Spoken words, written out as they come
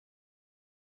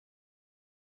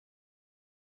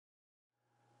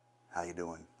How you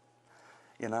doing?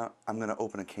 You know, I'm going to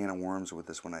open a can of worms with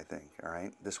this one, I think, all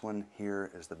right? This one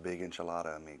here is the big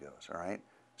enchilada, amigos, all right?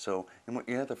 So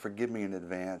you have to forgive me in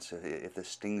advance if this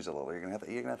stings a little. You're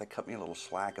gonna have to cut me a little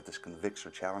slack if this convicts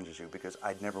or challenges you, because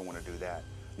I'd never want to do that.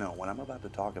 No, what I'm about to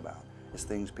talk about is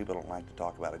things people don't like to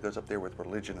talk about. It goes up there with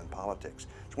religion and politics.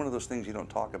 It's one of those things you don't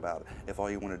talk about if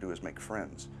all you want to do is make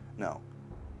friends. No,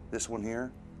 this one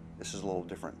here, this is a little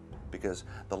different, because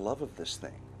the love of this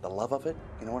thing, the love of it,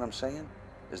 you know what I'm saying,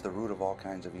 is the root of all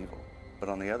kinds of evil. But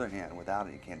on the other hand, without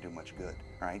it, you can't do much good.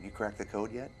 All right, you crack the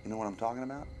code yet? You know what I'm talking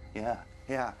about?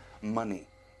 Yeah, money.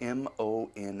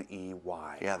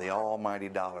 M-O-N-E-Y. Yeah, the almighty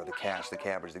dollar, the cash, the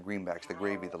cabbage, the greenbacks, the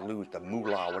gravy, the loot, the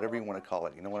moolah, whatever you want to call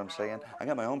it. You know what I'm saying? I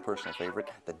got my own personal favorite,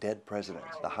 the dead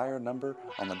presidents. The higher number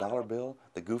on the dollar bill,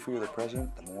 the goofier the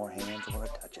president, the more hands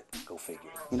want to touch it. Go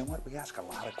figure. You know what? We ask a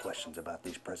lot of questions about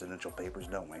these presidential papers,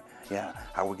 don't we? Yeah,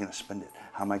 how are we going to spend it?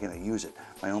 How am I going to use it?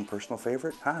 My own personal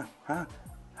favorite? How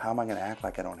am I going to act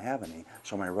like I don't have any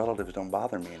so my relatives don't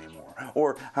bother me anymore?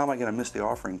 Or how am I going to miss the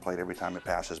offering plate every time it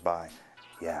passes by?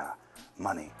 Yeah,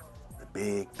 money, the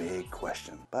big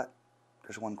question. But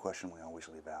there's one question we always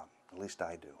leave out, at least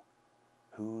I do.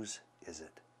 Whose is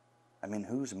it? I mean,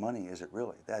 whose money is it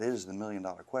really? That is the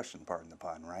million-dollar question, pardon the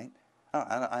pun, right?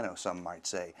 I know some might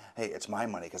say, hey, it's my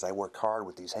money because I worked hard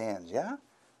with these hands. Yeah?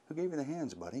 Who gave you the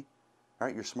hands, buddy? All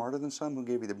right, you're smarter than some. Who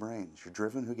gave you the brains? You're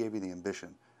driven. Who gave you the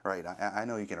ambition? Right, I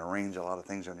know you can arrange a lot of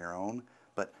things on your own,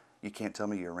 but you can't tell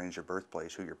me you arranged your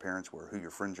birthplace, who your parents were, who your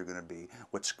friends are going to be,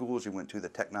 what schools you went to, the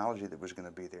technology that was going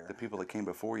to be there, the people that came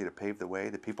before you to pave the way,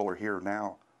 the people are here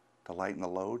now to lighten the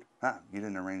load. You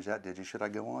didn't arrange that, did you? Should I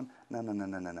go on? No,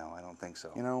 I don't think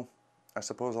so. You know, I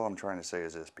suppose all I'm trying to say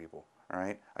is this, people. All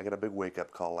right, I got a big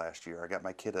wake-up call last year. I got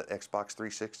my kid an Xbox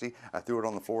 360. I threw it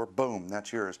on the floor. Boom,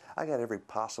 that's yours. I got every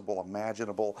possible,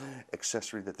 imaginable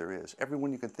accessory that there is. Every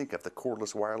one you can think of. The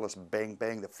cordless, wireless, bang,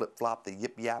 the flip-flop, the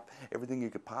yip-yap, everything you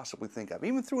could possibly think of.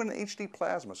 Even threw in an HD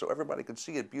plasma so everybody could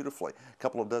see it beautifully. A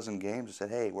couple of dozen games. I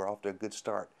said, hey, we're off to a good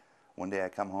start. One day I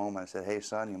come home and I said, hey,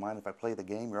 son, you mind if I play the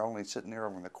game? You're only sitting there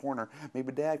over in the corner.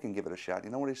 Maybe Dad can give it a shot. You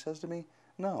know what he says to me?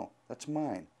 No, that's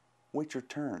mine. Wait your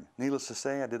turn. Needless to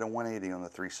say, I did a 180 on the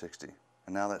 360.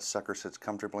 And now that sucker sits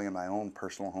comfortably in my own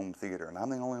personal home theater, and I'm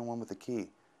the only one with the key.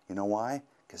 You know why?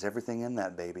 Because everything in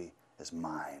that baby is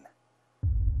mine.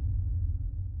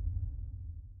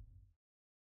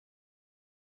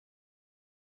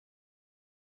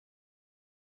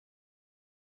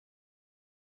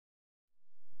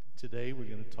 Today we're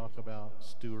going to talk about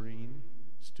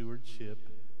stewardship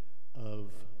of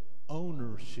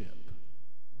ownership.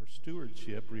 Or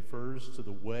stewardship refers to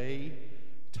the way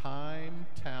time,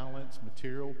 talents,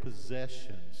 material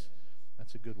possessions,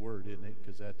 that's a good word, isn't it?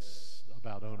 Because that's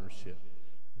about ownership.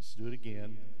 Let's do it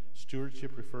again.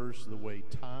 Stewardship refers to the way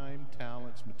time,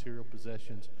 talents, material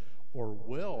possessions, or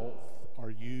wealth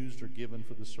are used or given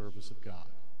for the service of God.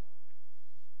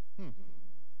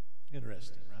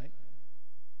 Interesting, right?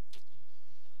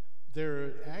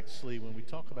 There actually, when we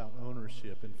talk about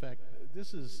ownership, in fact,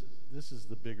 this is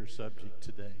the bigger subject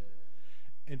today.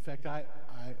 In fact, I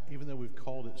even though we've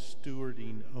called it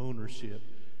stewarding ownership,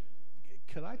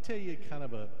 could I tell you kind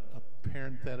of a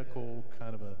parenthetical,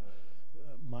 kind of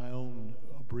my own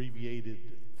abbreviated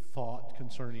thought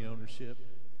concerning ownership?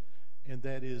 And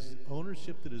that is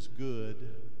ownership that is good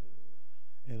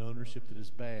and ownership that is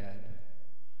bad.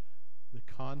 The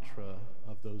contra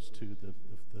of those two,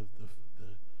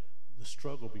 the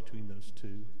struggle between those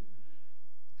two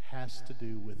has to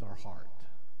do with our heart.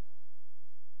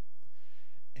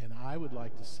 And I would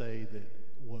like to say that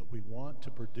what we want to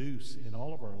produce in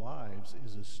all of our lives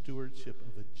is a stewardship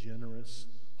of a generous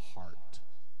heart.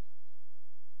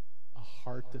 A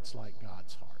heart that's like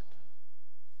God's heart.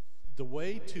 The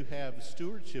way to have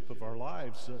stewardship of our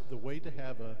lives, the way to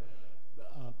have a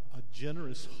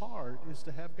generous heart is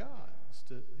to have God,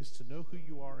 is to know who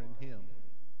you are in Him.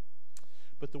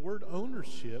 But the word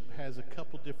ownership has a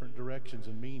couple different directions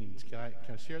and meanings. Can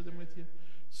I share them with you?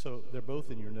 So they're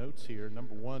both in your notes here.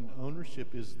 Number one,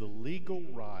 ownership is the legal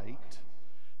right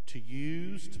to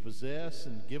use, to possess,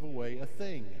 and give away a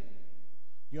thing.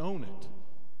 You own it.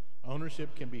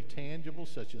 Ownership can be tangible,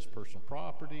 such as personal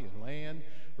property and land,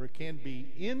 or it can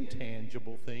be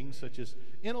intangible things, such as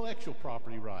intellectual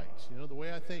property rights. You know, the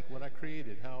way I think, what I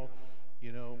created, how,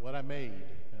 what I made.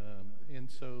 And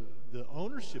so the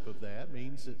ownership of that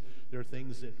means that there are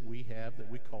things that we have that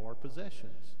we call our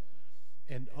possessions.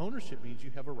 And ownership means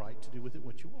you have a right to do with it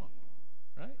what you want,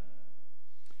 right?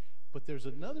 But there's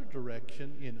another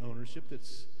direction in ownership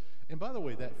that's, and by the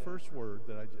way, that first word,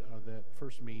 that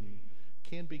first meaning,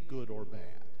 can be good or bad.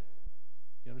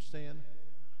 You understand?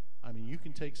 I mean, you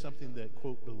can take something that,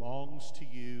 quote, belongs to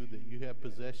you, that you have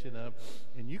possession of,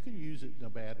 and you can use it in a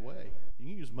bad way. You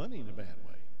can use money in a bad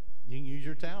way. You can use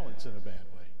your talents in a bad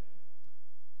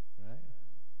way, right?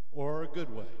 Or a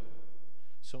good way.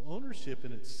 So ownership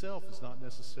in itself is not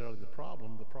necessarily the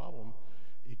problem. The problem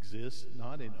exists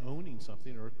not in owning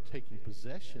something or taking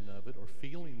possession of it or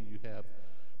feeling you have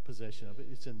possession of it.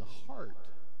 It's in the heart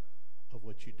of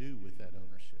what you do with that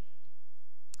ownership.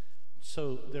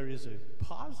 So there is a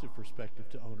positive perspective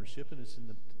to ownership, and it's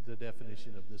in the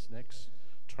definition of this next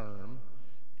term.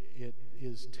 It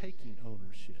is taking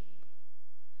ownership.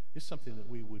 It's something that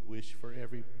we would wish for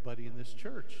everybody in this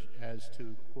church, as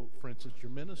to, quote, for instance,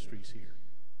 your ministries here.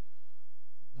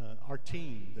 Our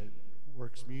team that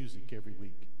works music every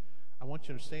week. I want you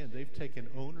to understand they've taken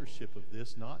ownership of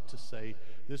this, not to say,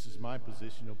 this is my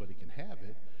position, nobody can have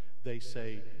it. They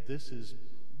say, this is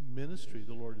ministry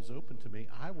the Lord has opened to me.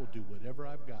 I will do whatever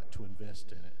I've got to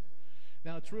invest in it.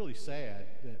 Now, it's really sad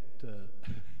that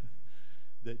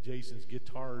that Jason's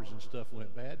guitars and stuff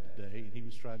went bad today, and he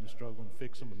was trying to struggle and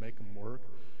fix them and make them work.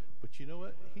 But you know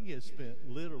what? He has spent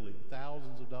literally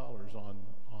thousands of dollars on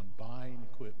buying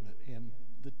equipment. And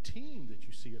the team that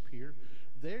you see up here,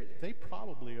 they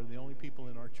probably are the only people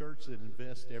in our church that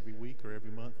invest every week or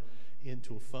every month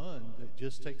into a fund that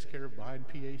just takes care of buying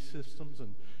PA systems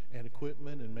and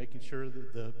equipment and making sure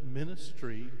that the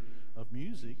ministry of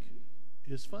music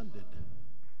is funded.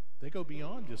 They go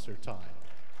beyond just their time.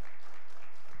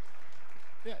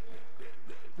 Yeah.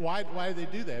 Why do they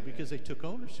do that? Because they took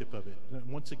ownership of it.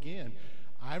 Once again,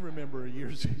 I remember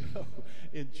years ago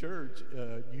in church,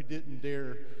 you didn't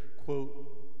dare,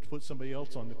 quote, put somebody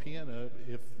else on the piano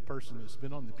if the person that's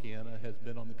been on the piano has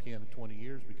been on the piano 20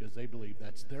 years, because they believe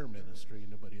that's their ministry and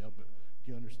nobody else. But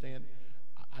do you understand?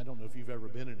 I don't know if you've ever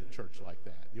been in a church like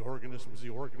that. The organist was the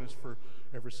organist for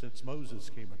ever since Moses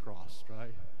came across,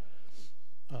 right?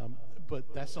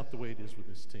 But that's not the way it is with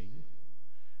this team.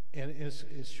 And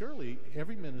it's surely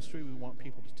every ministry we want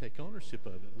people to take ownership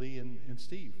of it. Lee and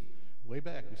Steve, way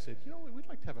back, we said, you know, we'd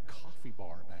like to have a coffee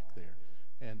bar back there.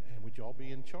 And would you all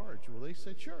be in charge? Well, they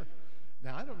said, sure.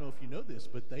 Now, I don't know if you know this,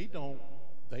 but they don't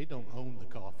own the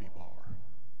coffee bar.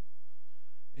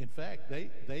 In fact,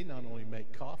 they not only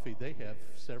make coffee, they have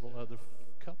several other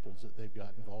couples that they've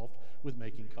got involved with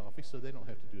making coffee, so they don't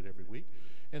have to do it every week.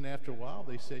 And after a while,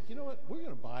 they said, you know what, we're going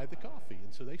to buy the coffee.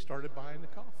 And so they started buying the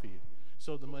coffee.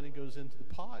 So the money goes into the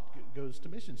pot, goes to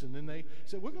missions. And then they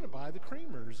said, we're going to buy the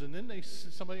creamers. And then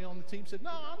somebody on the team said, no,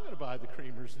 I'm going to buy the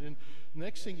creamers. And then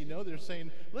next thing you know, they're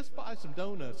saying, let's buy some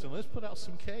donuts and let's put out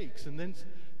some cakes. And then,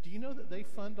 do you know that they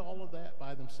fund all of that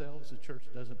by themselves? The church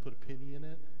doesn't put a penny in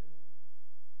it.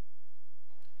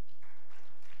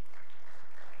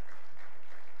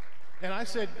 And I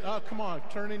said, oh, come on,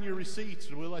 turn in your receipts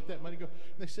and we'll let that money go.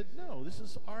 And they said, no, this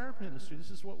is our ministry. This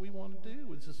is what we want to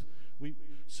do.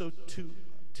 So to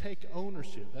take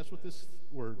ownership, that's what this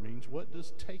word means. What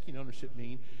does taking ownership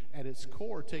mean? At its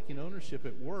core, taking ownership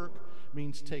at work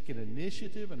means taking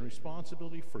initiative and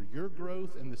responsibility for your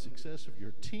growth and the success of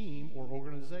your team or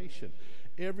organization.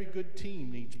 Every good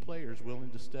team needs players willing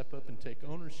to step up and take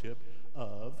ownership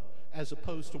of, as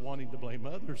opposed to wanting to blame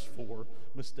others for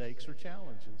mistakes or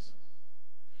challenges.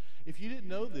 If you didn't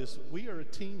know this, we are a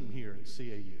team here at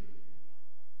CAU.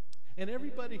 And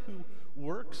everybody who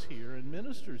works here and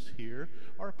ministers here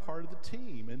are a part of the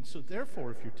team. And so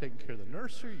therefore, if you're taking care of the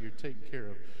nursery, you're taking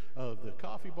care of the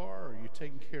coffee bar, or you're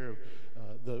taking care of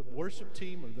the worship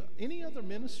team, or any other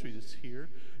ministry that's here,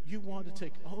 you want to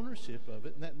take ownership of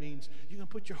it. And that means you're going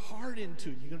to put your heart into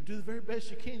it. You're going to do the very best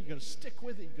you can. You're going to stick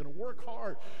with it. You're going to work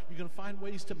hard. You're going to find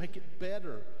ways to make it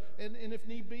better. And if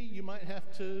need be, you might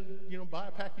have to, buy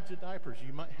a package of diapers.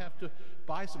 You might have to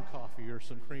buy some coffee or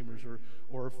some creamers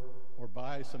or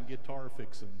buy some guitar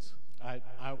fixins. I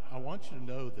want you to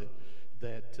know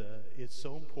that it's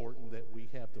so important that we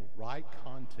have the right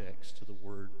context to the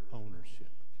word ownership.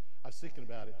 I was thinking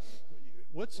about it.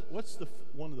 What's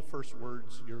one of the first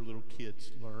words your little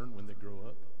kids learn when they grow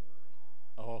up?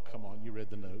 Oh, come on, you read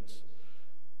the notes.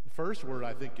 The first word,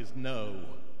 I think, is no.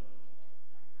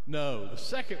 No. The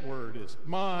second word is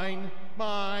mine,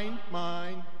 mine,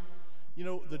 mine.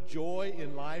 The joy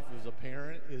in life as a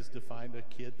parent is to find a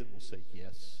kid that will say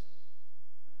yes.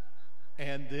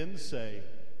 And then say,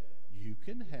 you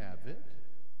can have it.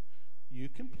 You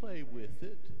can play with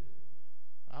it.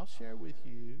 I'll share with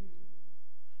you.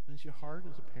 Does your heart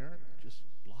as a parent just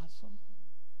blossom?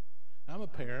 I'm a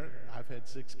parent. I've had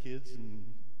 6 kids and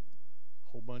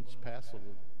a whole bunch past of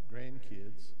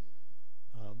grandkids.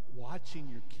 Watching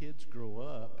your kids grow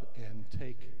up and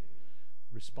take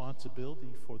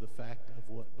responsibility for the fact of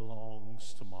what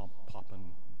belongs to Mom, Papa,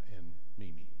 and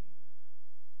Mimi.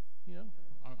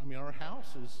 mean, our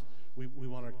house is, we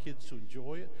want our kids to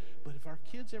enjoy it. But if our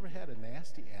kids ever had a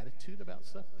nasty attitude about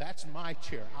stuff, that's my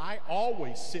chair. I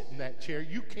always sit in that chair.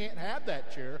 You can't have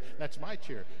that chair. That's my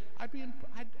chair.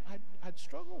 I'd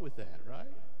struggle with that,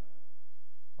 right?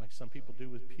 Like some people do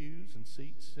with pews and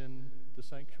seats in the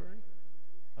sanctuary.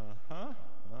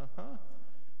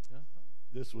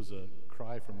 This was a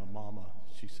cry from a mama.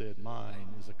 She said,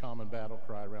 "Mine is a common battle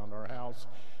cry around our house.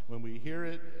 When we hear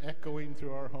it echoing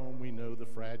through our home, we know the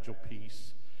fragile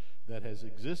peace that has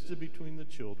existed between the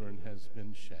children has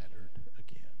been shattered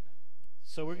again."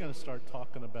 So we're going to start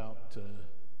talking about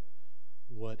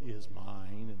what is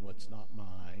mine and what's not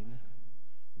mine.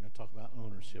 We're going to talk about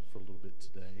ownership for a little bit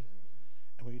today.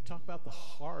 And we're going to talk about the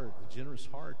heart, the generous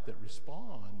heart that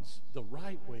responds the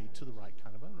right way to the right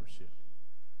kind of ownership.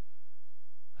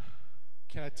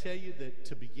 Can I tell you that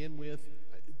to begin with,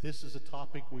 this is a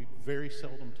topic we very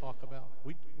seldom talk about.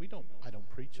 I don't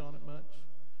preach on it much.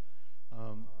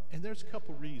 And there's a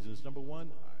couple reasons. Number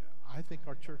one, I think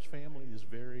our church family is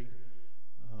very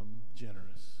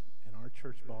generous. And our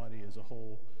church body as a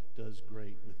whole does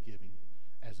great with giving.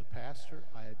 As a pastor,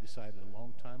 I had decided a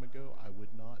long time ago I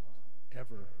would not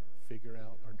ever figure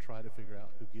out or try to figure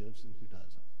out who gives and who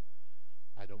doesn't.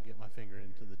 I don't get my finger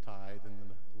into the tithe and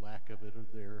the lack of it or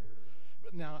there.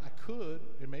 But now I could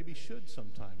and maybe should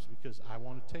sometimes, because I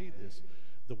want to tell you this.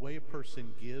 The way a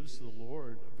person gives to the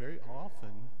Lord very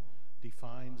often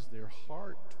defines their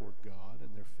heart toward God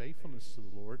and their faithfulness to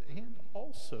the Lord, and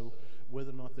also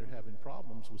whether or not they're having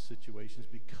problems with situations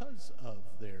because of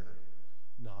their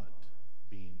not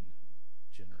being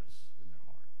generous in their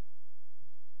heart.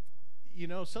 You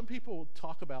know, some people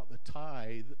talk about the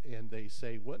tithe and they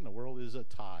say, what in the world is a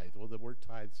tithe? Well, the word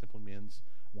tithe simply means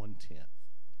 1/10.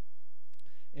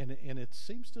 And it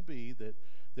seems to be that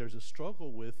there's a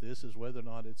struggle with this as whether or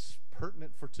not it's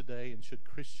pertinent for today and should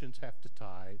Christians have to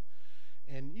tithe.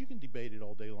 And you can debate it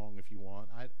all day long if you want.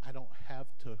 I don't have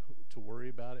to worry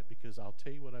about it, because I'll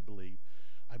tell you what I believe.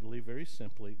 I believe very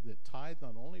simply that tithe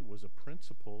not only was a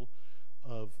principle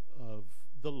of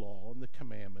the law and the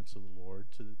commandments of the Lord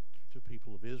to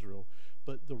people of Israel,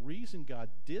 but the reason God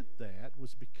did that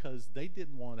was because they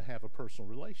didn't want to have a personal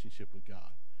relationship with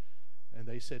God. And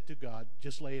they said to God,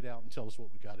 just lay it out and tell us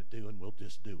what we got to do, and we'll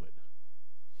just do it.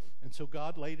 And so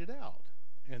God laid it out.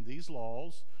 And these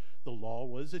laws, the law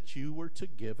was that you were to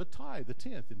give a tithe, a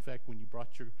tenth. In fact, when you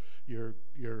brought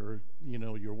your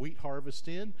wheat harvest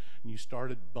in and you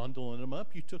started bundling them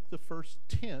up, you took the first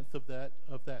tenth of that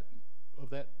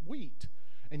wheat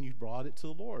and you brought it to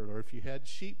the Lord. Or if you had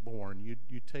sheep born,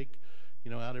 you'd take,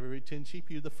 out of every 10 sheep,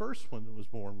 the first one that was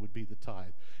born would be the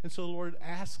tithe. And so the Lord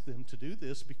asked them to do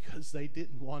this because they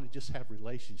didn't want to just have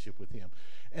relationship with him.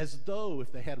 As though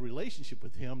if they had a relationship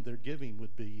with him, their giving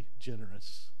would be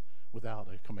generous without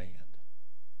a command.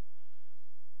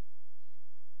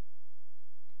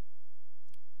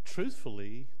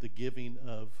 Truthfully, the giving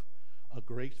of a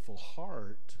grateful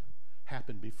heart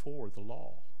happened before the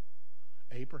law.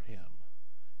 Abraham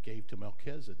gave to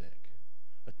Melchizedek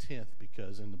a tenth,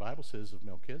 because, and the Bible says of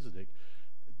Melchizedek,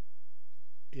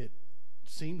 it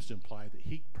seems to imply that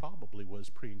he probably was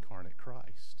pre-incarnate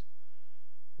Christ,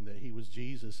 and that he was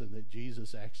Jesus, and that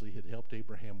Jesus actually had helped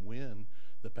Abraham win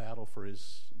the battle for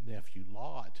his nephew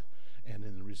Lot, and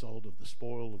in the result of the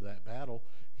spoil of that battle,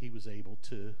 he was able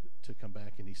to come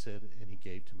back, and he said, and he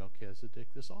gave to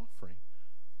Melchizedek this offering.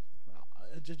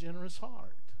 A generous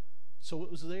heart. So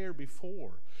it was there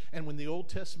before. And when the Old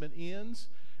Testament ends,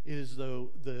 it is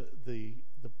though the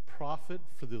prophet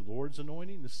for the Lord's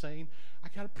anointing is saying, I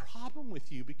got a problem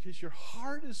with you because your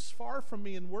heart is far from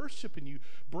me in worship, and you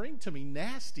bring to me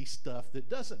nasty stuff that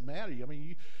doesn't matter. I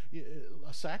mean,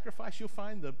 a sacrifice, you'll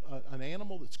find an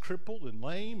animal that's crippled and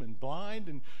lame and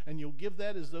blind, and you'll give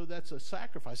that as though that's a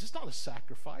sacrifice. It's not a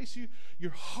sacrifice.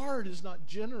 Your heart is not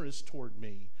generous toward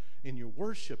me in your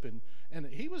worship. And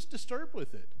he was disturbed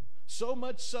with it. So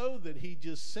much so that he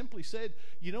just simply said,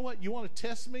 you know what, you want to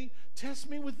test me? Test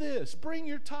me with this. Bring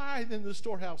your tithe into the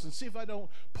storehouse and see if I don't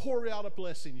pour out a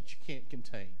blessing that you can't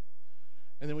contain.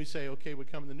 And then we say, okay, we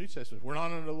come in the New Testament. We're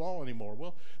not under the law anymore.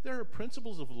 Well, there are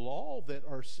principles of law that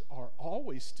are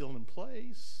always still in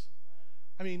place.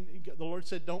 I mean, the Lord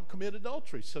said, don't commit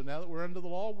adultery. So now that we're under the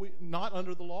law, not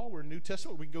under the law, we're in New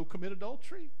Testament, we can go commit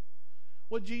adultery.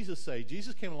 What did Jesus say?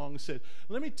 Jesus came along and said,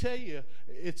 let me tell you,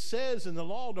 it says in the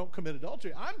law, don't commit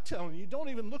adultery. I'm telling you, don't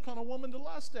even look on a woman to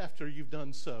lust after you've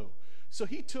done so. So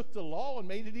he took the law and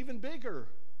made it even bigger.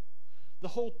 The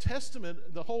whole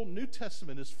Testament, the whole New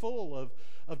Testament is full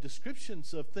of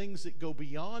descriptions of things that go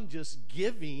beyond just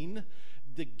giving,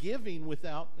 the giving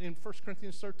without, in 1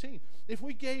 Corinthians 13. If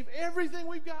we gave everything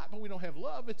we've got, but we don't have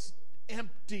love, it's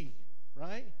empty,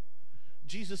 right?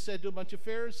 Jesus said to a bunch of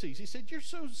Pharisees, he said, you're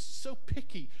so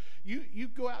picky. You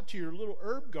go out to your little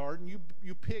herb garden,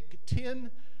 you pick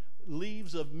 10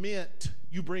 leaves of mint.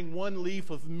 You bring 1 leaf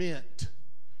of mint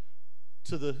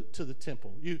to the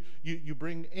temple. You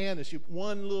bring anise,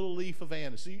 1 little leaf of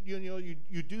anise.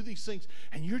 You do these things,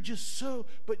 and you're just so,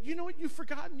 but you know what you've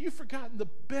forgotten? You've forgotten the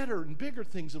better and bigger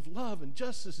things of love and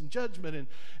justice and judgment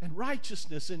and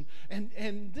righteousness. And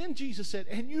then Jesus said,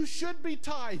 and you should be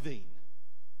tithing.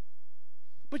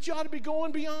 But you ought to be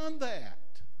going beyond that.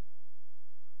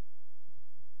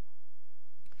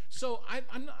 So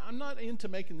I'm not into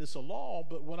making this a law,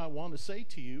 but what I want to say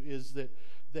to you is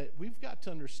that we've got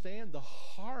to understand the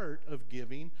heart of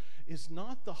giving is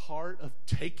not the heart of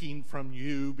taking from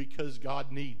you because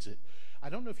God needs it. I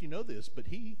don't know if you know this, but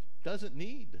he doesn't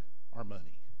need our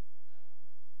money.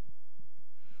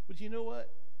 But you know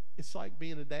what? It's like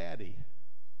being a daddy.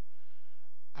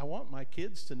 I want my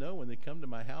kids to know when they come to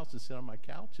my house and sit on my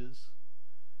couches,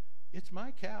 it's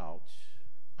my couch.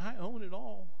 I own it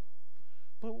all.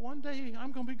 But one day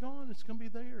I'm going to be gone. It's going to be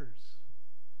theirs.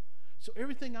 So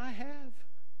everything I have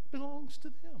belongs to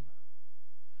them.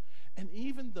 And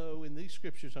even though in these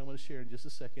scriptures I'm going to share in just a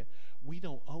second, we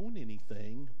don't own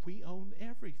anything, we own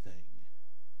everything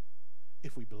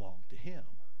if we belong to him.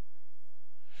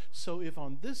 So if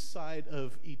on this side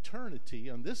of eternity,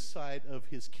 on this side of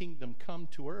his kingdom come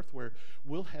to earth where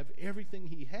we'll have everything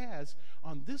he has,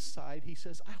 on this side he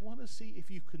says, I want to see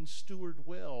if you can steward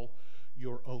well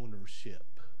your ownership.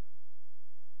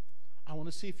 I want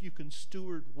to see if you can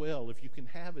steward well, if you can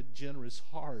have a generous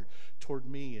heart toward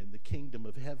me and the kingdom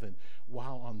of heaven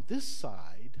while on this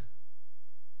side,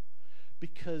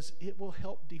 because it will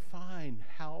help define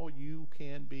how you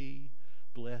can be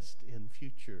blessed in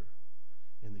future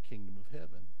in the kingdom of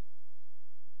heaven.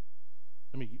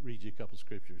 Let me read you a couple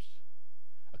scriptures.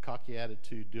 A cocky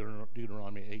attitude,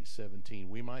 Deuteronomy 8:17.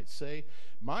 We might say,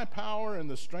 my power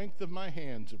and the strength of my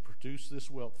hands have produced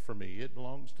this wealth for me. It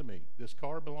belongs to me. This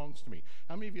car belongs to me.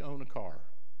 How many of you own a car?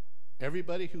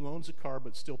 Everybody who owns a car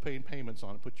but still paying payments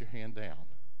on it, put your hand down.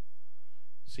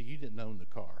 See, you didn't own the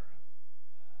car.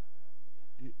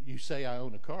 You say, I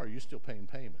own a car, you're still paying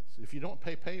payments. If you don't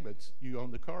pay payments, you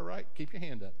own the car, right? Keep your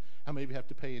hand up. How many of you have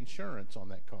to pay insurance on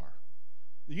that car?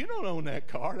 You don't own that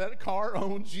car. That car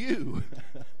owns you.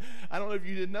 I don't know if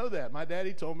you didn't know that. My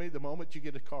daddy told me the moment you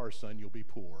get a car, son, you'll be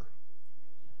poor.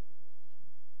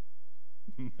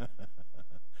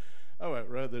 Oh,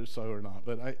 whether so or not.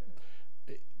 But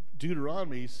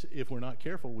Deuteronomy, if we're not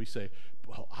careful, we say,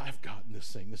 well, I've gotten this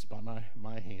thing. This is by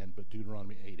my hand. But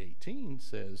Deuteronomy 8:18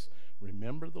 says,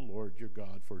 remember the Lord your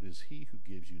God, for it is he who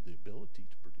gives you the ability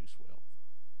to produce wealth.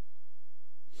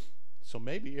 So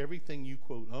maybe everything you,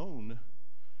 quote, own,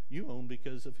 you own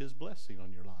because of his blessing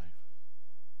on your life.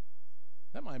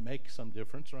 That might make some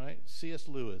difference, right? C.S.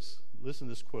 Lewis, listen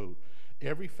to this quote.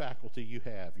 Every faculty you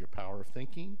have, your power of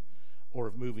thinking or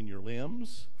of moving your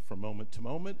limbs from moment to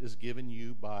moment, is given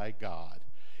you by God.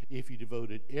 If you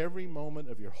devoted every moment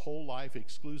of your whole life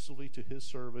exclusively to his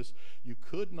service, you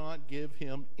could not give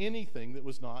him anything that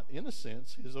was not, in a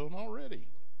sense, his own already.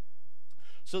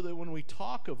 So that when we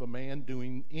talk of a man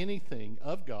doing anything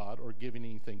of God or giving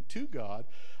anything to God,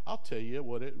 I'll tell you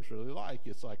what it was really like.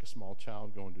 It's like a small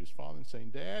child going to his father and saying,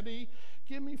 Daddy,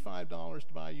 give me $5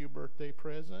 to buy you a birthday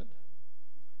present.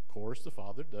 Of course, the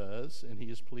father does, and he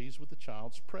is pleased with the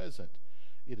child's present.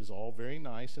 It is all very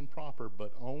nice and proper,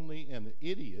 but only an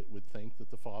idiot would think that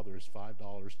the father is $5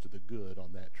 to the good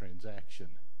on that transaction.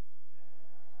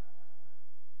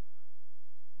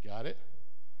 Got it?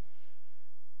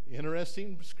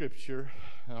 Interesting scripture,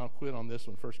 and I'll quit on this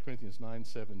one, 1 Corinthians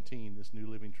 9:17, this New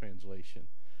Living Translation.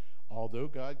 Although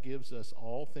God gives us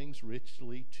all things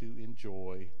richly to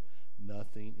enjoy,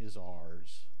 nothing is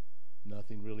ours.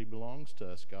 Nothing really belongs to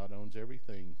us. God owns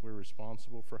everything. We're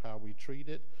responsible for how we treat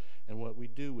it and what we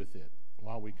do with it.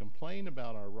 While we complain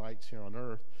about our rights here on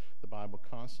earth, the Bible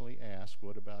constantly asks,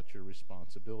 what about your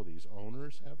responsibilities?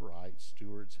 Owners have rights,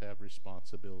 stewards have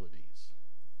responsibilities.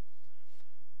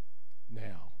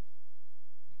 Now,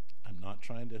 I'm not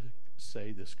trying to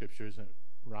say the scripture isn't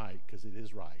right, because it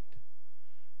is right.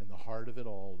 And the heart of it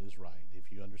all is right.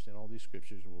 If you understand all these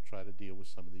scriptures, and we'll try to deal with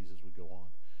some of these as we go on,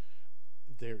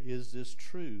 there is this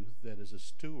truth that as a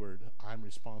steward, I'm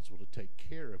responsible to take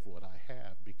care of what I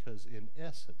have, because in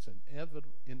essence and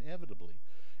inevitably,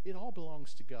 it all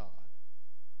belongs to God.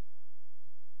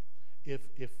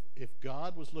 If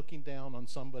God was looking down on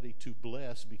somebody to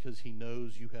bless because he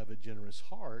knows you have a generous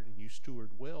heart and you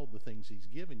steward well the things he's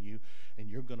given you, and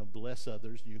you're going to bless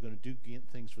others and you're going to do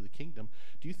things for the kingdom,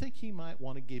 do you think he might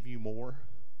want to give you more?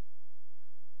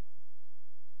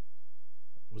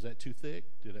 Was that too thick?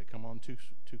 Did that come on too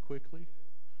quickly?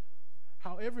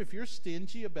 However, if you're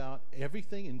stingy about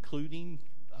everything, including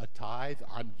a tithe,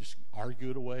 I'm just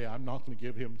argue it away. I'm not going to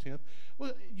give him 10th.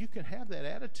 Well, you can have that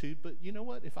attitude, but you know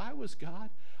what? If I was God,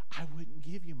 I wouldn't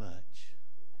give you much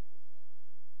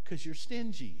because you're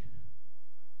stingy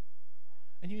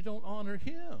and you don't honor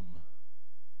him.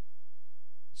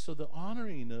 So the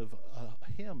honoring of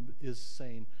him is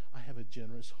saying, I have a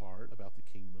generous heart about the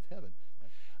kingdom of heaven.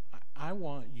 I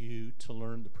want you to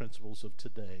learn the principles of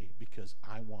today because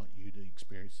I want you to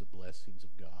experience the blessings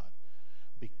of God.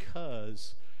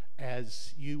 Because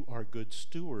as you are good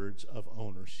stewards of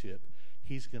ownership,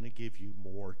 he's going to give you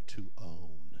more to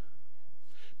own.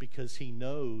 Because he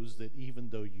knows that even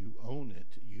though you own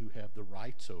it, you have the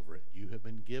rights over it. You have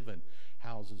been given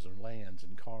houses or lands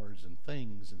and cars and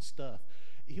things and stuff.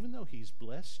 Even though he's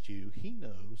blessed you, he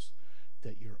knows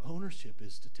that your ownership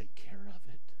is to take care of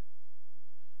it.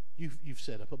 You've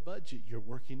set up a budget. You're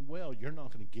working well. You're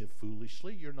not going to give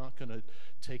foolishly. You're not going to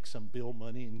take some bill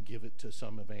money and give it to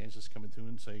some evangelist coming through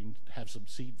and saying, have some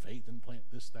seed faith and plant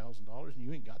this $1,000, and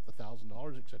you ain't got the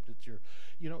 $1,000 except it's your,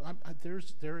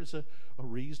 there is a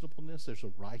reasonableness. There's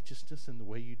a righteousness in the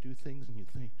way you do things, and you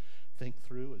think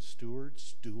through as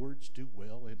stewards do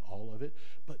well in all of it.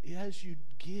 But as you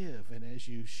give and as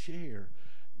you share,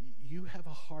 you have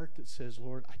a heart that says,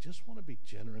 Lord, I just want to be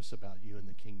generous about you in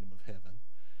the kingdom of heaven.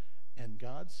 And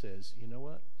God says, you know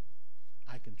what?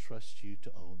 I can trust you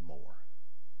to own more.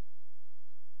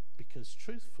 Because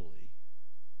truthfully,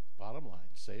 bottom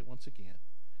line, say it once again,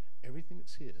 everything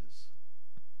that's his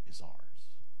is ours.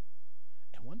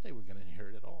 And one day we're going to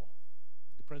inherit it all.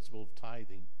 The principle of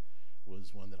tithing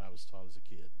was one that I was taught as a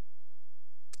kid.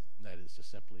 That is to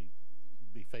simply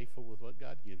be faithful with what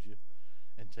God gives you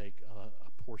and take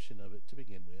a portion of it to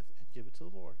begin with and give it to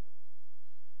the Lord.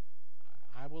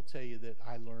 I will tell you that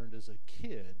I learned as a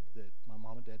kid that my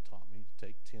mom and dad taught me to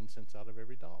take 10 cents out of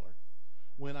every dollar.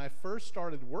 When I first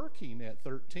started working at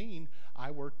 13, I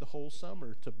worked the whole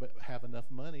summer to have enough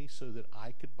money so that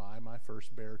I could buy my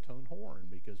first baritone horn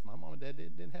because my mom and dad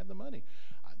didn't have the money.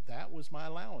 That was my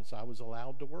allowance. I was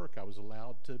allowed to work. I was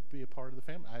allowed to be a part of the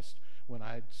family. When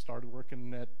I started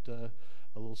working at a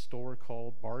little store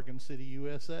called Bargain City,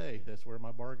 USA, that's where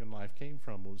my bargain life came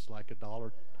from. It was like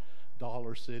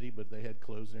Dollar City, but they had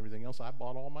clothes and everything else. I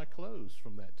bought all my clothes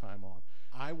from that time on.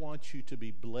 I want you to be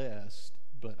blessed,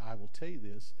 but I will tell you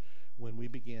this, when we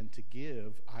began to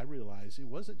give, I realized it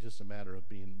wasn't just a matter of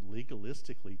being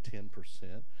legalistically 10%,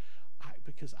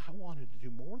 because I wanted to do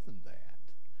more than that.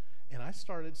 And I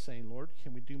started saying, Lord,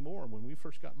 can we do more? When we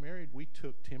first got married, we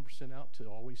took 10% out to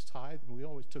always tithe, and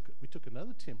we took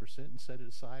another 10% and set it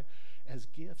aside as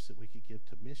gifts that we could give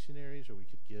to missionaries or we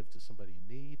could give to somebody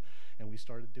in need. And we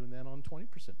started doing that on a 20%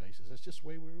 basis. That's just the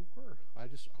way we were. I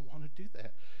want to do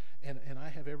that. And I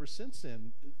have ever since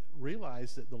then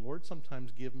realized that the Lord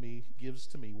sometimes gives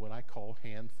to me what I call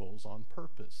handfuls on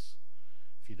purpose.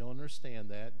 If you don't understand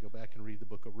that, go back and read the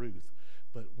book of Ruth.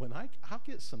 But when I'll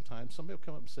get sometimes, somebody will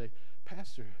come up and say,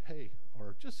 Pastor, hey,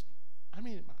 or just,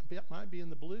 it might be in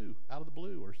the blue, out of the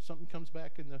blue, or something comes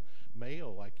back in the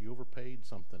mail like you overpaid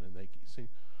something. And they see,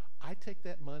 I take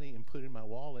that money and put it in my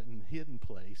wallet in a hidden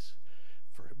place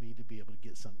for me to be able to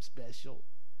get something special.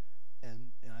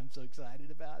 And I'm so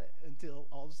excited about it until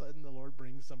all of a sudden the Lord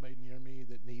brings somebody near me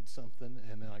that needs something.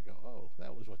 And then I go, oh,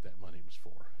 that was what that money was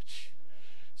for.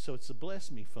 So it's a bless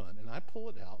me fund. And I pull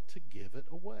it out to give it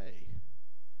away.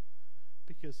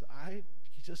 Because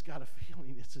you just got a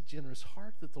feeling it's a generous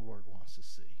heart that the Lord wants to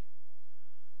see.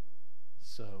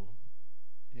 So,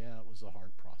 yeah, it was a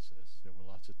hard process. There were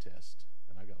lots of tests,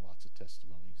 and I got lots of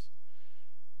testimonies.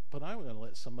 But I'm going to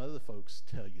let some other folks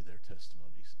tell you their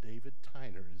testimonies. David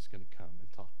Tyner is going to come and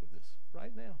talk with us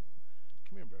right now.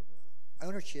 Come here, brother.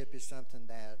 Ownership is something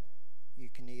that you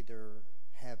can either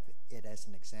have it as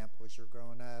an example as you're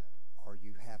growing up, or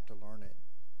you have to learn it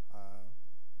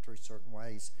through certain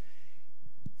ways.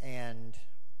 And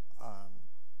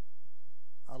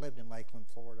I lived in Lakeland,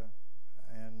 Florida,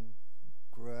 and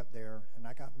grew up there. And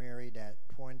I got married at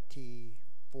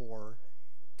 24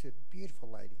 to a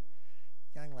beautiful lady,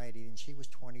 young lady, and she was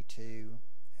 22.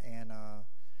 And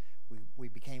we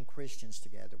became Christians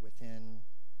together within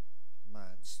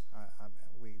months.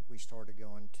 We started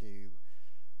going to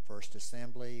First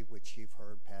Assembly, which you've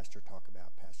heard Pastor talk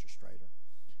about, Pastor Strader.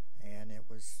 And it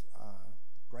was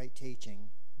great teaching,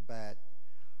 but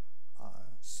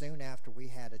soon after we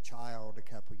had a child a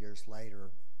couple years later,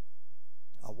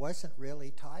 I wasn't really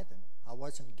tithing. I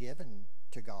wasn't giving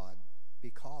to God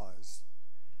because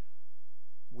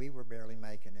we were barely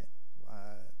making it.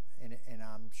 And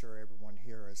I'm I'm sure everyone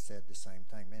here has said the same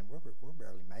thing. Man, we're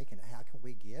barely making it. How can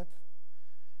we give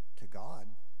to God?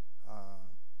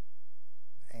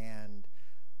 And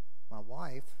my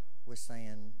wife was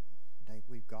saying, Dave,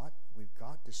 we've got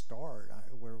to start.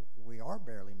 We are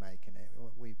barely making it.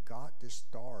 We've got to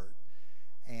start.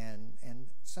 And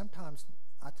sometimes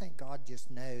I think God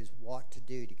just knows what to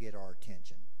do to get our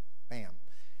attention. Bam.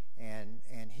 And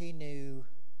he knew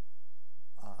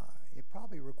it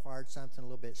probably required something a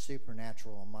little bit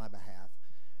supernatural on my behalf.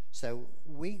 So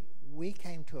we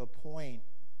came to a point,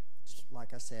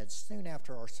 like I said, soon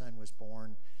after our son was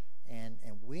born, and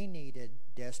we needed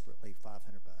desperately $500.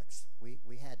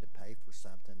 We had to pay for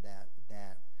something that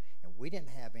and we didn't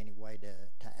have any way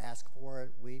to ask for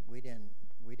it. We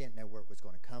didn't know where it was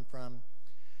going to come from.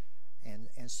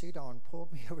 And Sue Dawn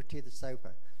pulled me over to the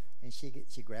sofa, and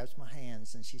she grabs my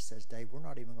hands and she says, Dave, we're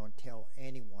not even going to tell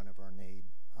anyone of our need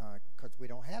because we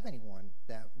don't have anyone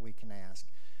that we can ask.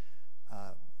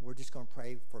 We're just going to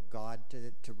pray for God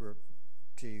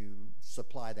to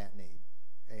supply that need.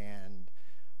 And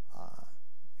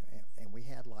we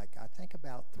had I think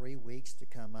about 3 weeks to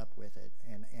come up with it.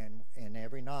 And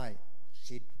every night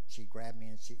she'd grab me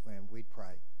and we'd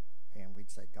pray. And we'd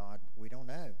say, God, we don't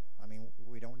know. I mean,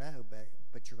 we don't know,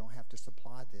 but you're going to have to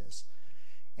supply this.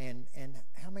 And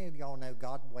how many of y'all know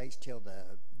God waits till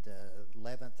the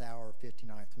 11th hour,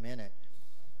 59th minute?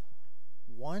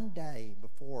 One day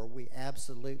before, we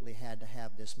absolutely had to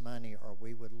have this money or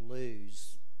we would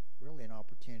lose really an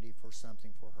opportunity for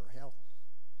something for her health.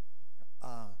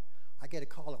 I get a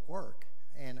call at work,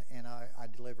 and I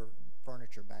deliver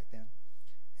furniture back then.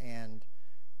 And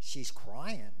she's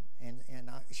crying. And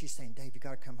she's saying, Dave, you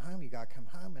got to come home. You got to come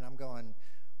home. And I'm going,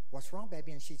 what's wrong,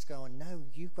 baby? And she's going, no,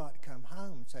 you've got to come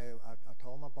home. So I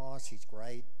told my boss, he's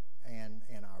great. And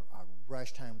I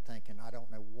rushed home thinking, I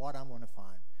don't know what I'm going to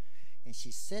find. And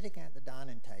she's sitting at the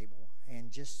dining table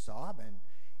and just sobbing.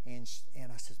 And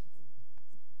I said,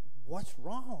 what's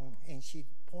wrong? And she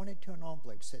pointed to an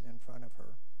envelope sitting in front of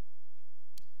her.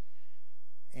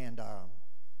 And I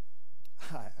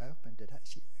opened it.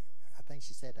 I think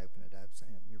she said open it up, so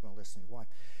you're going to listen to your wife.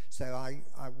 So I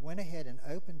went ahead and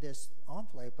opened this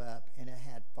envelope up, and it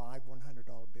had 5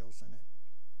 $100 bills in it.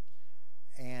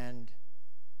 And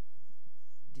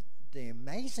the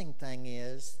amazing thing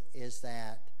is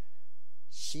that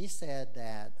she said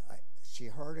that she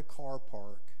heard a car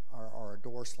park or a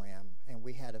door slam, and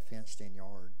we had a fenced-in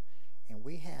yard, and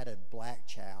we had a black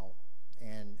chow,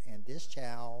 and this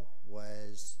chow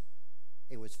was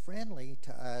friendly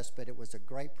to us, but it was a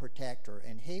great protector,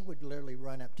 and he would literally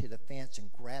run up to the fence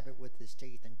and grab it with his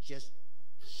teeth and just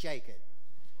shake it.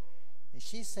 And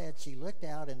she said she looked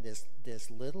out, and this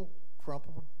little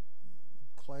crumpled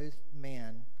clothed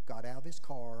man got out of his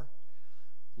car,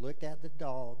 looked at the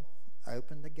dog,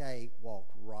 opened the gate,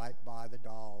 walked right by the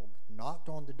dog, knocked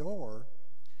on the door,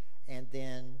 and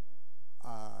then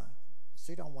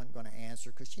Sue Dawn wasn't going to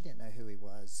answer because she didn't know who he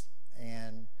was.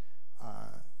 And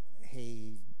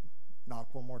he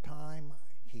knocked one more time,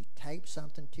 he taped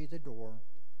something to the door,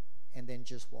 and then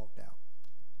just walked out.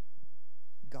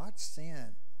 God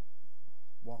sent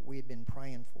what we had been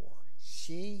praying for.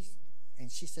 She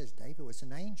says, Dave, it was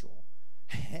an angel.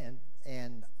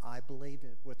 And I believe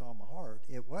it with all my heart.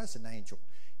 It was an angel.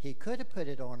 He could have put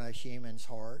it on a human's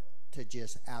heart to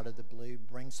just out of the blue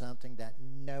bring something that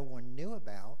no one knew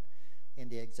about in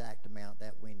the exact amount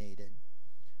that we needed.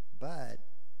 But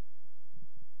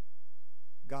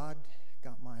God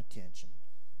got my attention.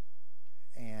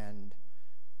 And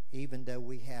even though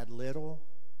we had little,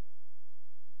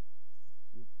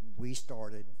 we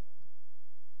started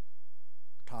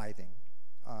tithing.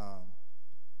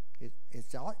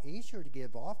 It's easier to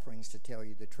give offerings, to tell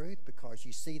you the truth, because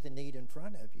you see the need in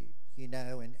front of you, you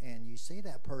know, and you see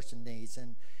that person needs,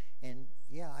 and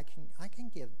yeah, I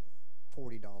can give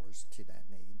 $40 to that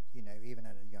need, you know, even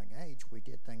at a young age. We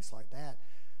did things like that.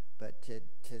 But to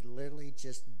literally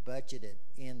just budget it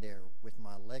in there with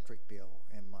my electric bill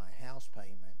and my house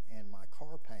payment and my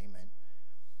car payment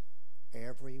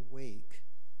every week.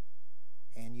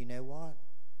 And you know what?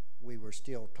 We were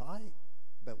still tight,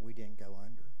 but we didn't go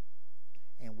under.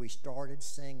 And we started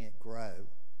seeing it grow.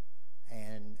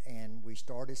 And we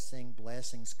started seeing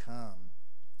blessings come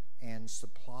and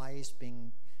supplies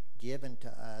being given to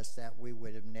us that we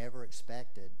would have never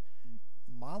expected.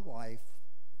 My wife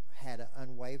had an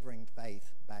unwavering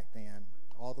faith back then,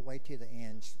 all the way to the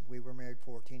end. We were married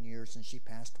 14 years, and she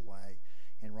passed away.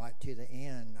 And right to the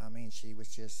end, I mean, she was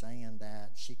just saying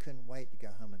that she couldn't wait to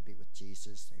go home and be with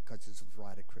Jesus, because this was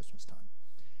right at Christmas time.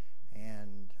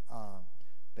 And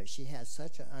but she had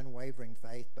such an unwavering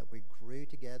faith, but we grew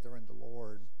together in the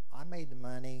Lord. I made the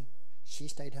money. she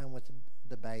stayed home with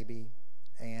the baby,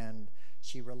 and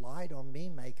she relied on me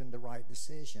making the right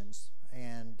decisions.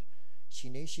 And she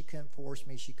knew she couldn't force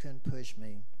me, she couldn't push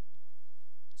me.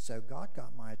 So God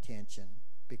got my attention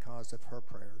because of her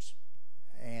prayers.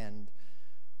 And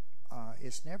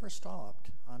it's never stopped.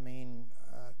 I mean,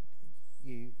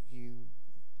 you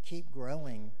keep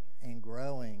growing and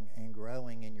growing and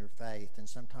growing in your faith, and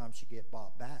sometimes you get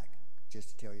bought back, just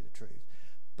to tell you the truth.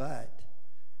 But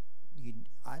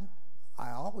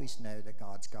I always know that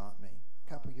God's got me. A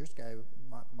couple of years ago,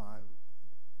 my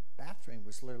bathroom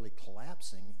was literally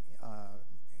collapsing,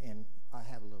 and I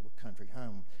have a little country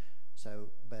home,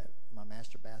 but my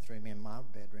master bathroom in my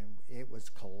bedroom, it was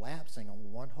collapsing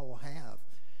on one whole half,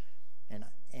 and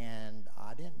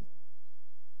I didn't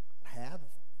have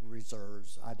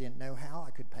reserves. I didn't know how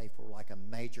I could pay for like a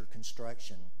major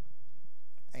construction,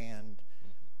 and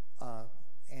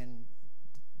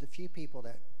the few people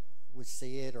that would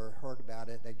see it or heard about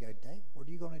it, they'd go, "Dave, what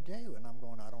are you going to do?" And I'm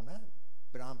going, "I don't know."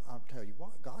 But I'll tell you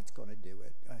what, God's going to do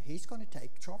it. He's going to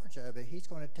take charge of it. He's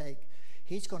going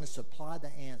to supply the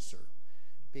answer.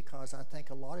 Because I think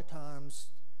a lot of times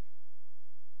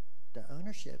the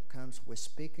ownership comes with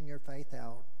speaking your faith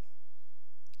out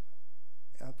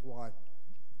of what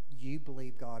you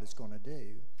believe God is going to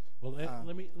do. Well,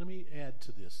 let me add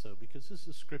to this, though, because this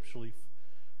is scripturally,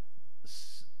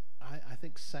 I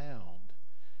think, sound.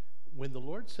 When the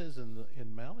Lord says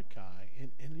in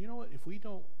Malachi, and you know what, if we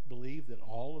don't believe that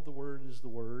all of the word is the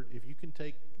word, if you can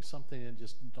take something and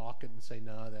just dock it and say,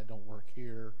 no, that don't work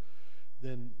here,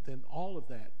 then all of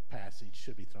that passage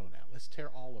should be thrown out. Let's tear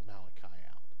all of Malachi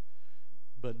out.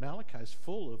 But Malachi is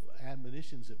full of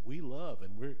admonitions that we love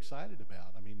and we're excited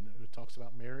about. I mean, it talks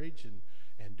about marriage and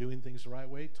doing things the right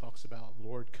way. It talks about the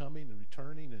Lord coming and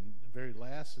returning, and the very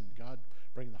last, and God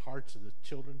bringing the hearts of the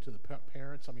children to the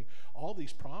parents. I mean, all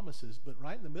these promises. But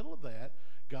right in the middle of that,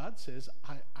 God says,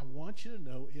 I want you to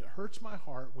know it hurts my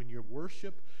heart when your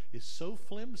worship is so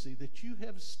flimsy that you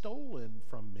have stolen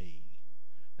from me.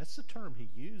 That's the term he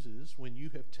uses, when you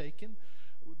have taken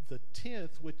the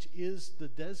tenth, which is the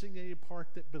designated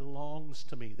part that belongs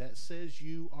to me. That says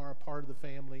you are a part of the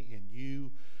family, and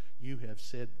you have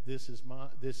said,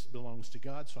 this belongs to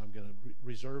God, so I'm going to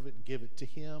reserve it and give it to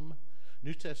him.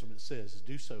 New Testament says,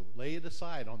 do so. Lay it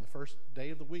aside on the first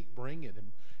day of the week. Bring it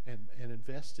and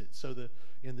invest it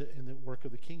in the work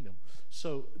of the kingdom.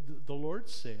 So the Lord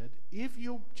said, if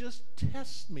you'll just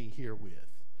test me herewith,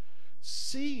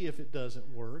 see if it doesn't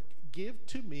work, give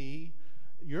to me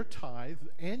your tithe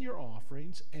and your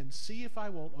offerings, and see if I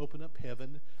won't open up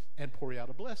heaven and pour you out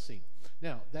a blessing.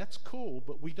 Now, that's cool,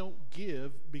 but we don't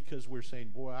give because we're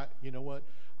saying, boy, you know what?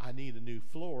 I need a new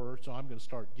floor, so I'm going to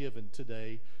start giving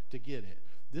today to get it.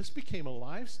 This became a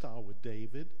lifestyle with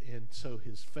David, and so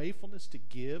his faithfulness to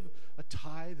give a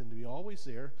tithe and to be always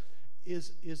there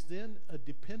is then a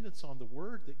dependence on the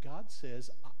word that God says,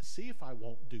 see if I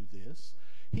won't do this.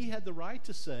 He had the right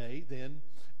to say then,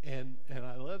 and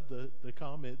I love the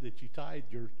comment that you tied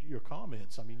your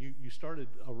comments. I mean, you started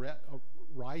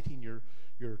writing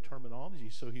your terminology,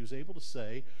 so he was able to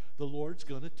say, the Lord's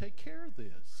going to take care of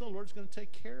this. The Lord's going to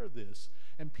take care of this.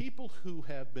 And people who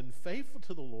have been faithful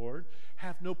to the Lord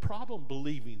have no problem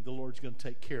believing the Lord's going to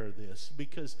take care of this,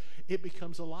 because it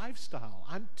becomes a lifestyle.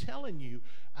 I'm telling you,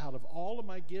 out of all of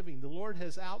my giving, the Lord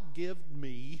has given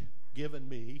me.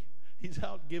 He's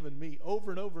outgiven me over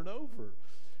and over and over.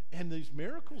 And these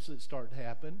miracles that start to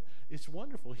happen, it's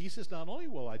wonderful. He says, not only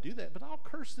will I do that, but I'll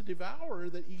curse the devourer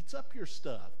that eats up your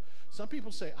stuff. Some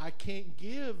people say, I can't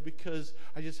give because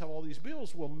I just have all these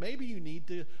bills. Well, maybe you need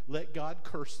to let God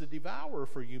curse the devourer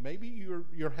for you. Maybe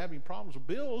you're having problems with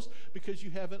bills because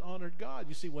you haven't honored God.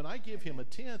 You see, when I give him a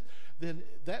tenth, then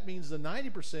that means the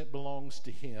 90% belongs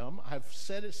to him. I've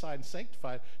set it aside and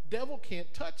sanctified. Devil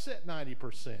can't touch that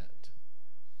 90%.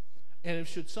 And if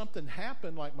should something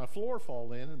happen, like my floor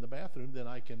fall in the bathroom, then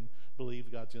I can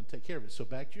believe God's going to take care of it. So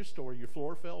back to your story, your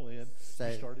floor fell in, you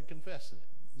started confessing it.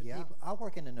 Yeah, I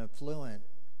work in an affluent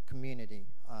community.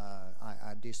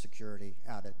 I do security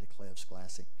out at the Cliffs,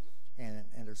 Glassy, and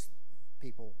there's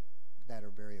people that are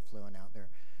very affluent out there.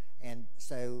 And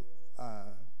so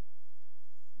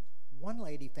one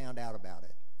lady found out about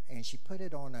it, and she put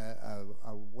it on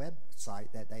a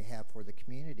website that they have for the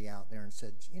community out there and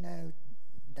said, you know,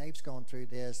 Dave's going through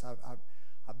this.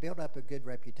 I've built up a good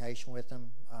reputation with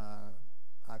them.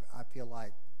 I feel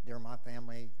like they're my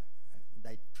family.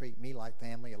 They treat me like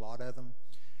family, a lot of them.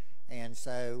 And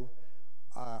so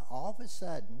all of a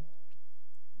sudden,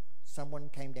 someone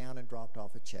came down and dropped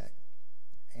off a check.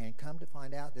 And come to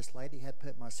find out, this lady had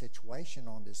put my situation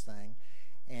on this thing,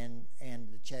 and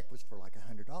the check was for like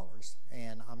 $100.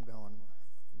 And I'm going,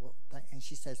 well, And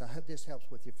she says, I hope this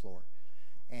helps with your floor.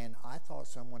 And I thought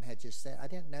someone had just said, I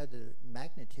didn't know the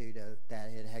magnitude of that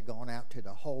it had gone out to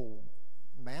the whole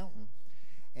mountain.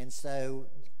 And so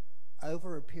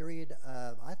over a period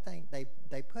of, I think they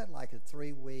put like a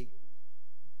 3-week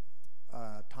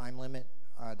time limit.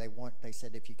 They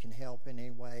said if you can help in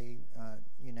any way,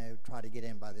 try to get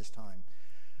in by this time.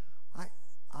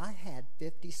 I had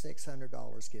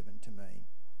 $5,600 given to me.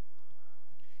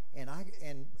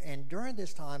 And during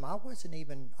this time, I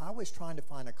was trying to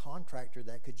find a contractor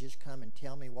that could just come and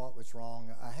tell me what was wrong.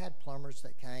 I had plumbers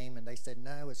that came and they said,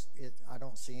 no, I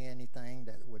don't see anything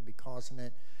that would be causing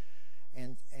it.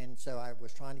 And so I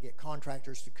was trying to get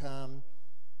contractors to come,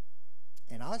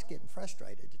 and I was getting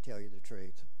frustrated, to tell you the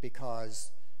truth,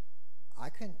 because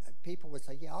people would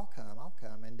say, yeah, I'll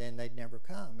come, and then they'd never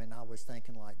come. And I was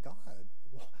thinking, like, God,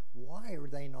 why are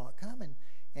they not coming?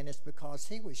 And it's because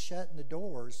he was shutting the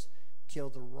doors till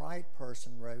the right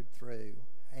person rode through.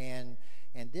 And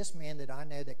this man that I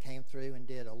know that came through and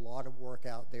did a lot of work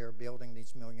out there building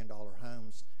these $1 million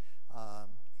homes,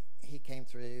 he came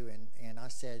through, and I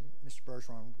said, Mr.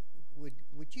 Bergeron,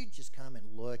 would you just come and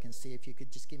look and see if you could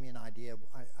just give me an idea?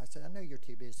 I said, I know you're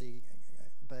too busy,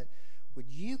 but would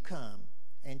you come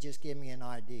and just give me an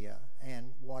idea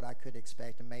and what I could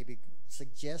expect, and maybe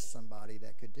suggest somebody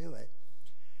that could do it?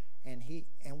 And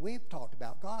we've talked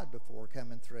about God before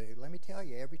coming through. Let me tell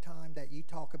you, every time that you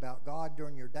talk about God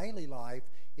during your daily life,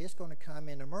 it's going to come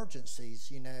in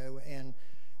emergencies,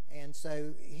 And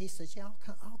so he says, yeah,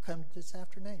 I'll come this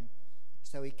afternoon.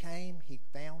 So he came. He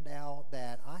found out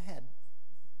that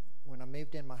when I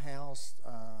moved in my house,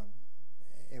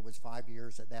 it was 5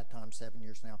 years at that time, 7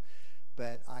 years now,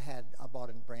 but I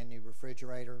bought a brand new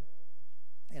refrigerator,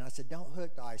 and I said, don't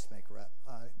hook the ice maker up.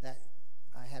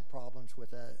 I had problems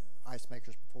with ice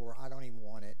makers before. I don't even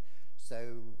want it.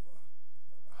 So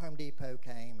Home Depot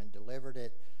came and delivered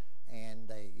it, and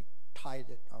they tied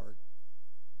it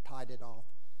off.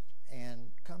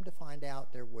 And come to find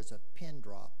out, there was a pin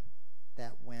drop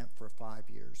that went for 5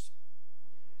 years.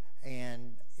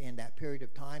 And in that period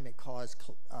of time, it caused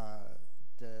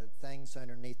the things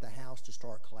underneath the house to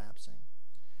start collapsing.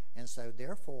 And so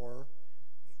therefore,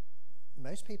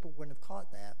 most people wouldn't have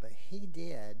caught that, but he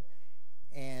did.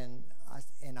 And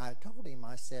I told him,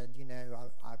 I said,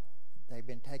 they've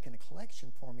been taking a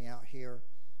collection for me out here.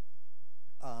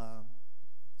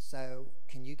 So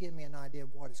can you give me an idea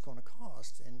of what it's going to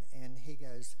cost? And he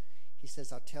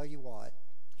says, I'll tell you what.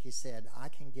 He said, I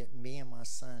can get me and my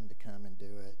son to come and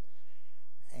do it,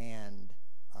 and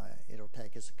it'll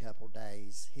take us a couple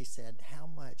days. He said, how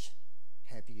much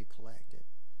have you collected?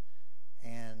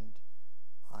 And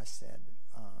I said,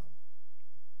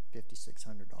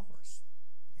 $5,600.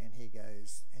 And he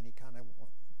goes, and he kind of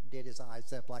did his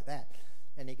eyes up like that.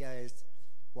 And he goes,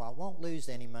 well, I won't lose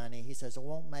any money. He says, I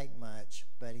won't make much,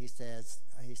 but he says,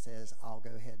 I'll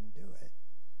go ahead and do it.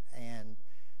 And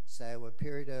so a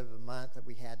period of a month that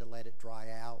we had to let it dry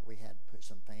out. We had to put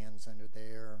some fans under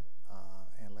there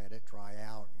and let it dry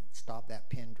out, stop that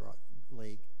pin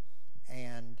leak.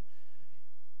 And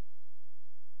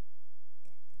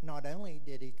not only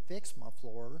did he fix my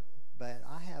floor, but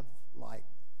I have like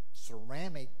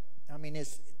ceramic. I mean,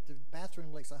 the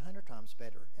bathroom looks 100 times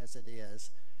better as it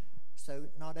is. So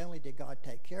not only did God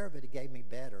take care of it, he gave me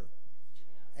better.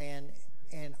 And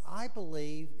I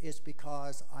believe it's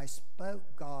because I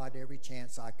spoke God every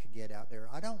chance I could get out there.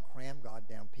 I don't cram God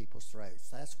down people's throats.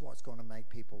 That's what's going to make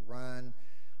people run.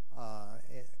 I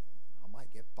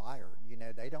might get fired.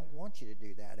 They don't want you to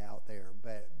do that out there.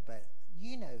 But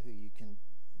you know who you can,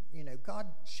 God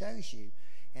shows you.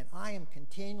 And I am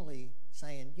continually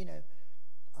saying,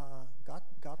 God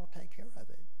will take care of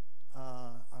it.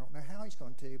 I don't know how he's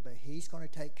going to, but he's going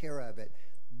to take care of it.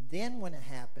 Then when it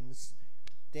happens,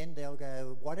 then they'll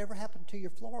go, whatever happened to your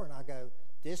floor? And I go,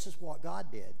 this is what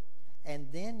God did.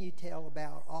 And then you tell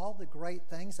about all the great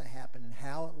things that happened and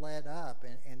how it led up.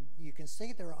 And you can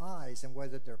see their eyes, and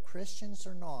whether they're Christians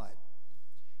or not,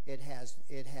 it has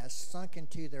sunk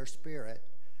into their spirit,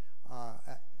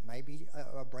 maybe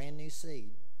a brand new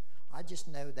seed. I just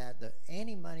know that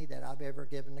any money that I've ever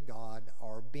given to God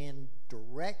or been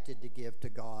directed to give to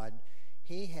God,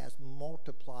 he has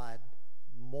multiplied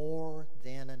more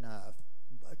than enough.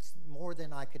 It's more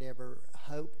than I could ever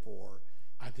hope for.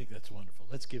 I think that's wonderful.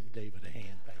 Let's give David a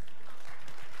hand. Thank you.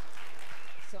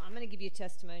 So I'm going to give you a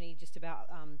testimony just about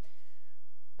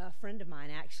a friend of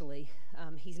mine, actually.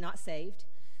 He's not saved.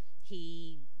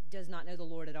 He does not know the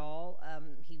Lord at all.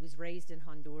 He was raised in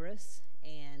Honduras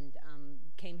and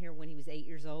came here when he was 8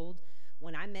 years old.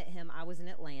 When I met him, I was in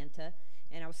Atlanta,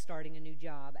 and I was starting a new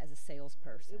job as a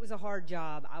salesperson. It was a hard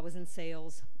job. I was in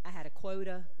sales. I had a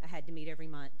quota I had to meet every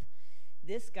month.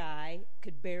 This guy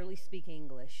could barely speak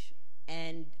English,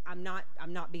 and I'm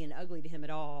not being ugly to him at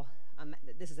all.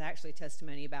 This is actually a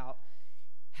testimony about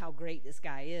how great this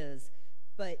guy is,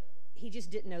 but he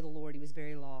just didn't know the Lord. He was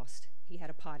very lost. He had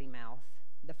a potty mouth.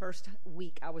 The first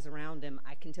week I was around him,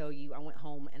 I can tell you, I went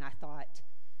home and I thought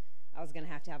I was going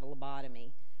to have a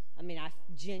lobotomy. I mean, I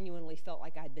genuinely felt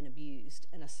like I'd been abused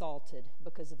and assaulted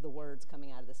because of the words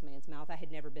coming out of this man's mouth. I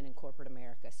had never been in corporate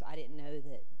America, so I didn't know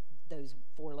that those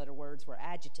 4-letter words were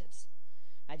adjectives.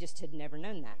 I just had never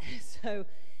known that. So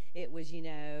it was,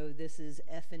 this is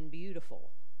effing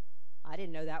beautiful. I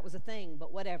didn't know that was a thing,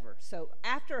 but whatever. So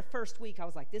after a first week, I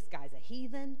was like, this guy's a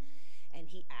heathen, and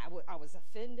I was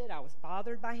offended. I was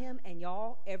bothered by him, and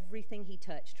y'all, everything he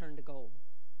touched turned to gold.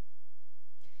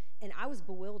 And I was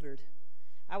bewildered.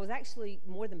 I was actually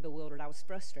more than bewildered. I was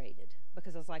frustrated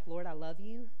because I was like, Lord, I love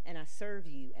you, and I serve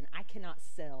you, and I cannot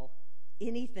sell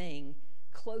anything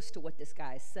close to what this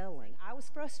guy is selling. I was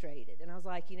frustrated, and I was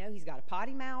like, he's got a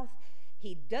potty mouth.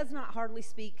 He does not hardly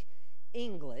speak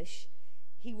English.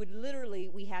 He would literally,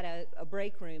 we had a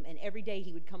break room, and every day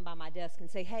he would come by my desk and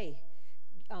say, hey,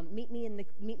 meet me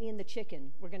in the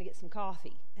chicken. We're going to get some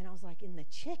coffee. And I was like, in the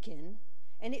chicken?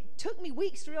 And it took me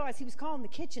weeks to realize he was calling the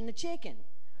kitchen the chicken.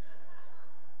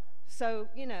 So,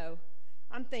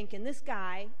 I'm thinking this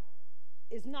guy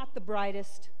is not the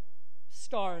brightest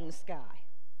star in the sky.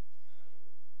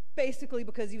 Basically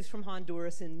because he was from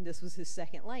Honduras and this was his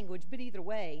second language. But either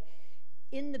way,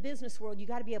 in the business world, you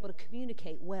got to be able to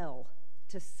communicate well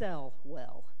to sell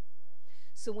well.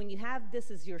 So when you have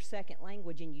this as your second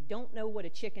language and you don't know what a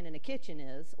chicken and a kitchen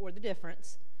is, or the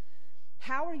difference,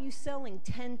 how are you selling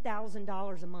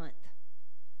 $10,000 a month?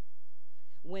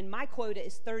 When my quota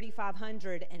is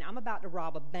 $3,500 and I'm about to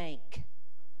rob a bank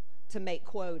to make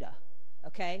quota,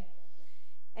 okay?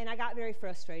 And I got very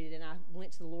frustrated, and I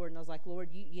went to the Lord and I was like, Lord,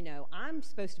 I'm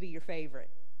supposed to be your favorite,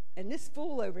 and this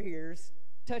fool over here's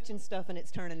touching stuff and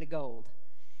it's turning to gold.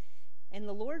 And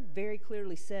the Lord very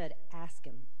clearly said, ask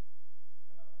him.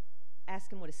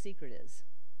 Ask him what his secret is.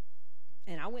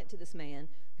 And I went to this man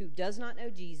who does not know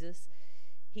Jesus.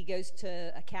 He goes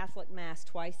to a Catholic mass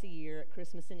twice a year at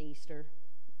Christmas and Easter.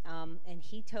 And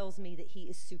he tells me that he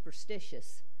is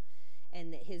superstitious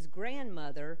and that his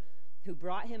grandmother, who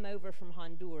brought him over from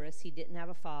Honduras, he didn't have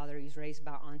a father, he was raised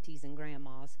by aunties and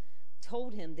grandmas,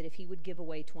 told him that if he would give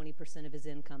away 20% of his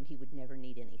income, he would never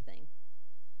need anything.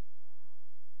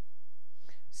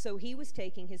 So he was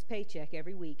taking his paycheck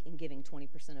every week and giving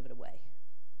 20% of it away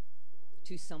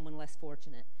to someone less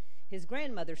fortunate. His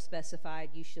grandmother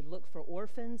specified you should look for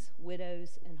orphans,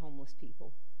 widows, and homeless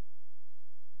people.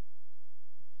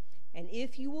 And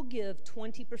if you will give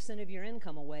 20% of your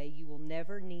income away, you will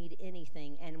never need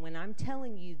anything. And when I'm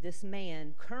telling you, this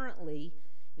man currently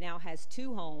now has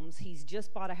 2 homes. He's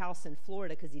just bought a house in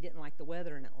Florida because he didn't like the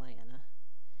weather in Atlanta.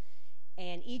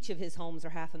 And each of his homes are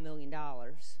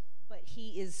 $500,000. But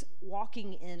he is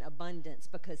walking in abundance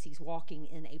because he's walking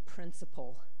in a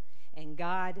principle. And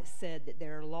God said that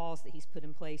there are laws that he's put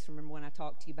in place. Remember when I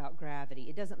talked to you about gravity?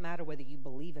 It doesn't matter whether you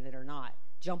believe in it or not.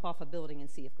 Jump off a building and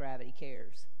see if gravity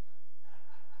cares.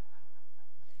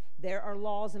 There are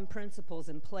laws and principles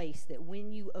in place that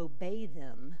when you obey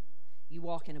them, you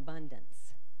walk in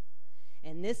abundance.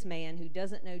 And this man who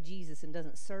doesn't know Jesus and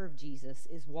doesn't serve Jesus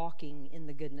is walking in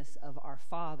the goodness of our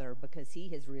Father because he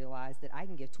has realized that I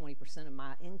can give 20% of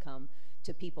my income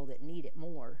to people that need it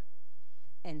more,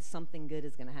 and something good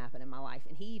is going to happen in my life.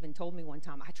 And he even told me one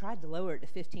time, I tried to lower it to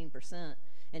 15%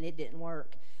 and it didn't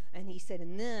work. And he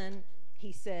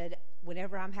said,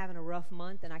 whenever I'm having a rough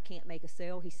month and I can't make a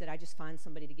sale, he said, I just find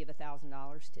somebody to give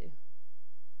 $1,000 to.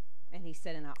 And he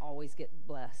said, and I always get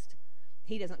blessed.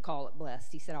 He doesn't call it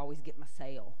blessed. He said, I always get my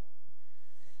sale.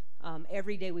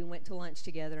 Every day we went to lunch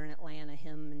together in Atlanta,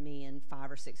 him and me and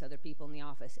 5 or 6 other people in the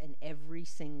office, and every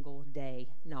single day,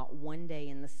 not one day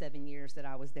in the 7 years that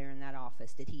I was there in that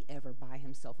office, did he ever buy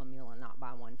himself a meal and not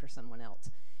buy one for someone else.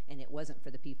 And it wasn't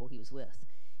for the people he was with.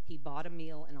 He bought a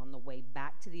meal, and on the way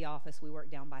back to the office, we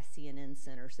work down by CNN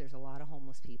Centers. There's a lot of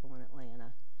homeless people in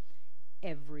Atlanta.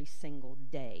 Every single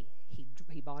day,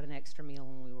 he bought an extra meal,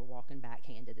 and when we were walking back,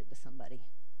 handed it to somebody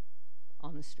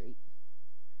on the street.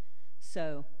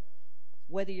 So,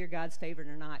 whether you're God's favorite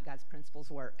or not, God's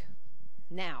principles work.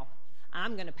 Now,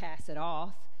 I'm going to pass it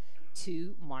off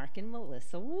to Mark and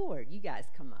Melissa Ward. You guys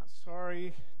come up.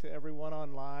 Sorry to everyone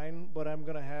online, but I'm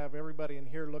going to have everybody in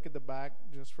here look at the back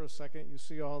just for a second. You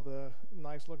see all the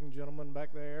nice-looking gentlemen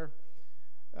back there.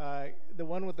 The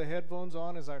one with the headphones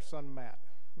on is our son, Matt.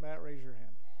 Matt, raise your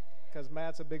hand, because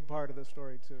Matt's a big part of the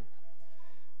story, too.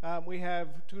 We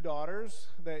have two daughters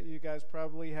that you guys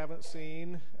probably haven't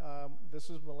seen.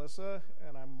 This is Melissa,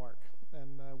 and I'm Mark.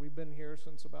 And we've been here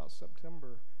since about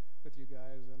September with you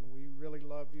guys, and we really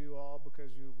love you all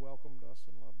because you welcomed us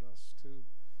and loved us too.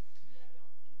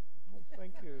 Oh,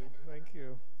 thank you, thank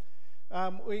you.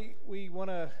 We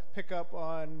want to pick up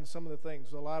on some of the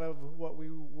things. A lot of what we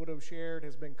would have shared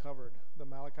has been covered. The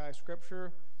Malachi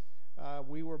scripture.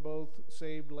 We were both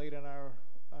saved late in our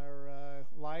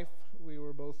life. We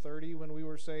were both 30 when we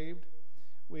were saved.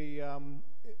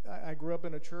 I grew up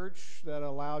in a church that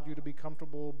allowed you to be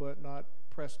comfortable but not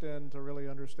pressed in to really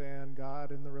understand God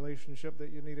and the relationship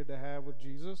that you needed to have with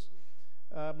Jesus.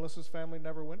 Melissa's family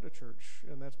never went to church,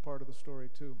 and that's part of the story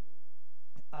too.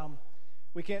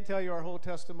 We can't tell you our whole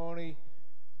testimony.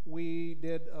 We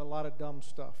did a lot of dumb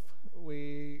stuff.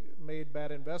 We made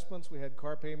bad investments. We had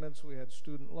car payments. We had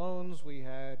student loans. We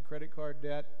had credit card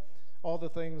debt. All the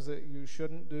things that you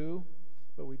shouldn't do,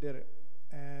 but we did it.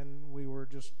 And we were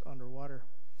just underwater.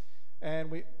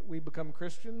 And we become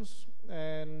Christians,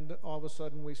 and all of a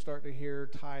sudden we start to hear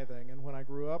tithing. And when I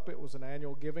grew up, it was an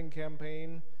annual giving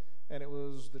campaign, and it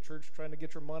was the church trying to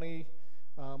get your money,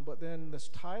 but then this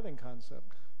tithing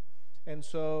concept. And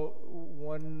so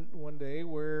one day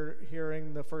we're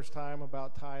hearing the first time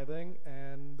about tithing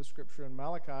and the scripture in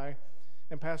Malachi,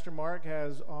 and Pastor Mark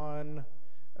has on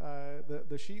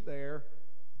the sheet there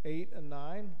 8 and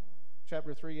 9,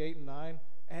 chapter 3, 8 and 9,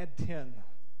 add 10.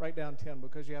 Write down 10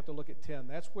 because you have to look at 10.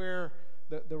 That's where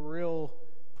the real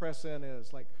press in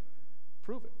is. Like,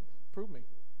 prove it. Prove me.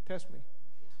 Test me.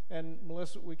 Yeah. And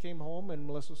Melissa, we came home and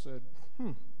Melissa said,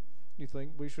 you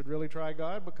think we should really try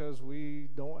God because we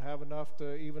don't have enough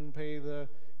to even pay the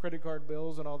credit card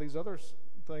bills and all these other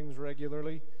things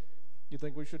regularly? You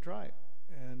think we should try it?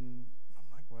 And I'm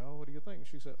like, well, what do you think?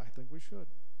 She said, I think we should.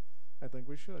 I think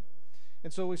we should.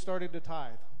 And so we started to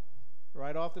tithe.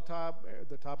 Right off the top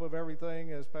of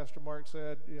everything, as Pastor Mark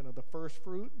said, the first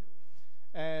fruit,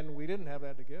 and we didn't have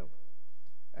that to give.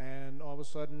 And all of a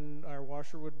sudden, our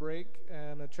washer would break,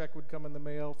 and a check would come in the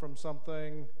mail from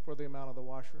something for the amount of the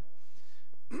washer.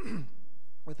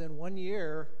 Within 1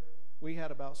 year, we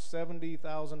had about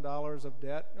 $70,000 of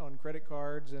debt on credit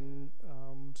cards and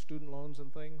student loans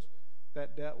and things.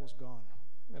 That debt was gone.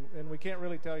 And we can't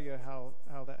really tell you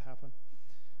how that happened.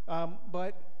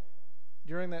 But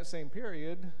during that same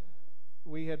period,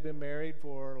 we had been married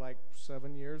for like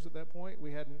 7 years at that point.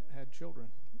 We hadn't had children,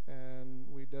 and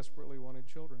we desperately wanted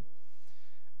children.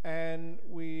 And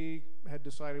we had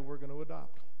decided we're going to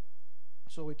adopt.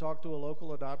 So we talked to a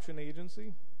local adoption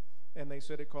agency, and they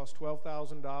said it cost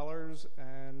 $12,000,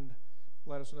 and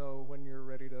let us know when you're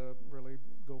ready to really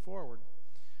go forward.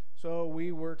 So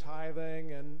we were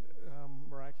tithing, and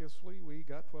miraculously, we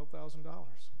got $12,000.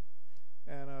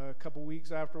 And a couple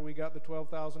weeks after we got the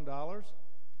 $12,000,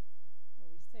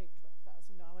 we saved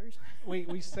 $12,000.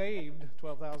 we saved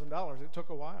 $12,000. It took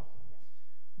a while,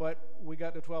 but we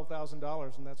got to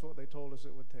 $12,000, and that's what they told us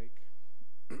it would take.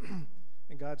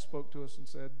 And God spoke to us and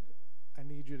said, I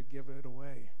need you to give it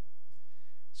away.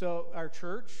 So our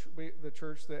church, the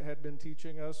church that had been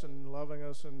teaching us and loving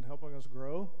us and helping us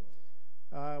grow,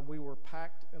 we were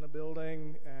packed in a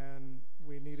building, and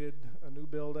we needed a new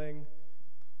building.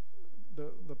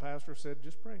 The pastor said,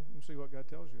 just pray and see what God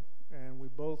tells you. And we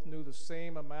both knew the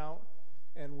same amount,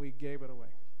 and we gave it away.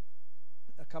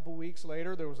 A couple weeks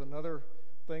later, there was another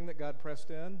thing that God pressed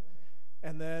in.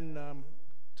 And then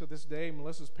to this day,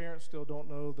 Melissa's parents still don't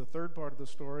know the third part of the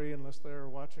story unless they're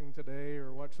watching today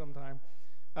or watch sometime.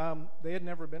 They had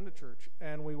never been to church.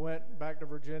 And we went back to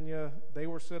Virginia. They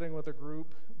were sitting with a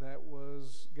group that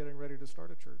was getting ready to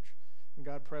start a church. And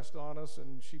God pressed on us,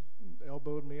 and she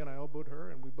elbowed me, and I elbowed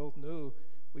her, and we both knew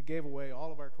we gave away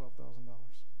all of our $12,000.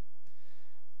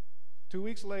 2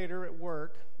 weeks later at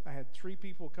work, I had 3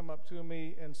 people come up to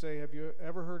me and say, have you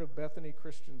ever heard of Bethany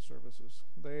Christian Services?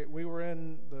 We were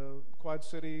in the Quad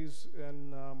Cities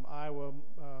in Iowa,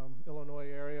 Illinois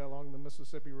area along the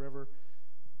Mississippi River.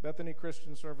 Bethany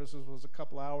Christian Services was a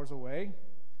couple hours away,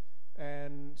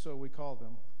 and so we called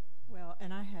them. Well,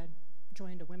 and I had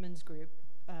joined a women's group,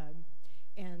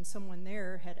 and someone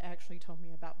there had actually told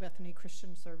me about Bethany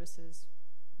Christian Services.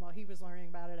 While he was learning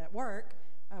about it at work,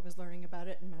 I was learning about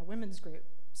it in my women's group.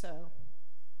 So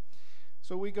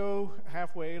we go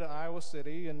halfway to Iowa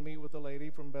City and meet with a lady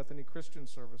from Bethany Christian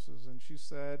Services, and she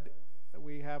said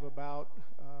we have about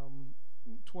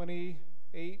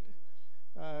 28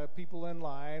 people in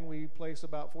line. We place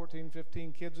about 14,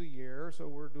 15 kids a year, so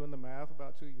we're doing the math,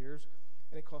 about 2 years,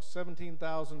 and it costs $17,600.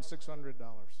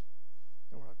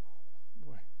 And we're like,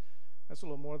 boy, that's a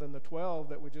little more than the 12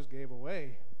 that we just gave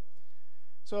away.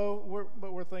 So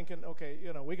we're thinking, okay,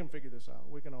 we can figure this out.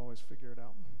 We can always figure it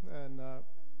out. And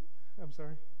I'm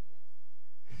sorry,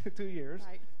 2 years.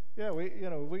 Right. Yeah,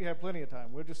 we have plenty of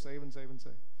time. We'll just save and save and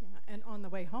save. Yeah, and on the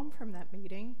way home from that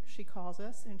meeting, she calls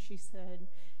us and she said,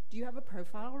 "Do you have a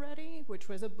profile ready?" Which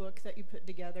was a book that you put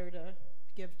together to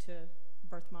give to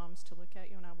birth moms to look at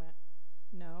you. And I went,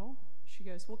 "No." She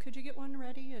goes, "Well, could you get one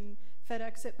ready and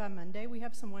FedEx it by Monday? We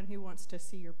have someone who wants to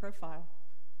see your profile."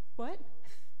 What?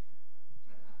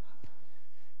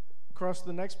 Across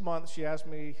the next month, she asked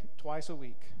me twice a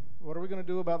week, "What are we going to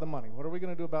do about the money? What are we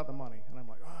going to do about the money?" And I'm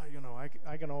like,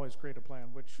 I can always create a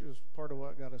plan, which is part of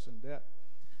what got us in debt.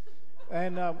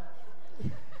 And I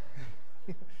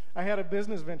had a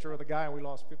business venture with a guy, and we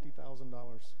lost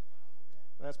 $50,000.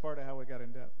 That's part of how we got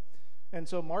in debt. And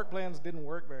so Mark plans didn't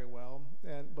work very well,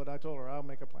 but I told her, I'll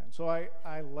make a plan. So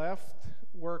I left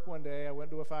work one day, I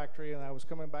went to a factory, and I was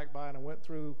coming back by, and I went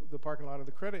through the parking lot of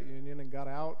the credit union and got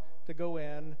out to go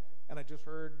in, and I just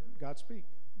heard God speak.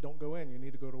 "Don't go in, you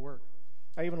need to go to work."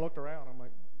 I even looked around, I'm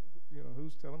like,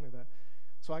 who's telling me that?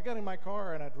 So I got in my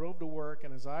car, and I drove to work,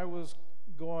 and as I was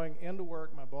going into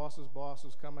work, my boss's boss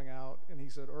was coming out, and he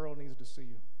said, "Earl needs to see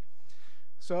you."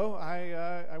 So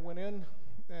I went in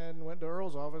and went to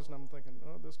Earl's office, and I'm thinking,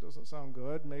 oh, this doesn't sound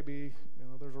good. Maybe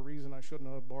there's a reason I shouldn't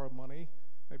have borrowed money.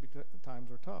 Maybe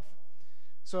times are tough.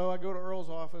 So I go to Earl's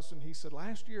office, and he said,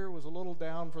 "Last year was a little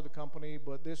down for the company,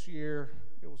 but this year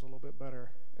it was a little bit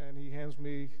better." And he hands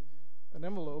me an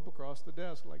envelope across the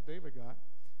desk like David got,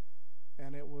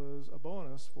 and it was a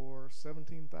bonus for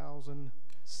 $17,700.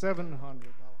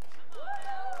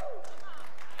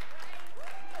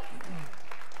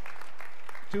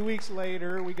 2 weeks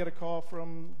later, we get a call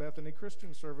from Bethany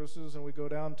Christian Services, and we go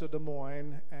down to Des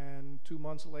Moines, and 2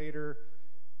 months later,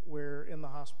 we're in the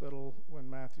hospital when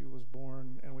Matthew was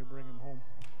born, and we bring him home.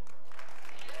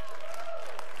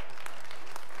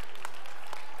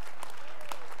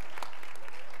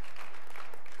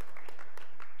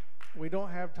 We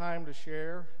don't have time to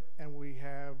share, and we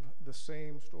have the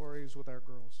same stories with our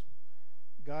girls.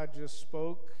 God just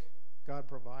spoke, God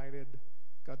provided,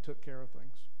 God took care of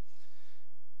things.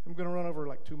 I'm going to run over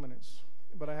like 2 minutes,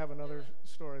 but I have another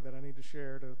story that I need to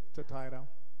share to tie it out.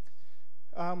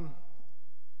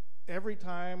 Every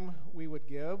time we would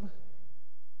give,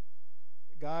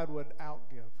 God would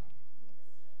outgive.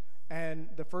 And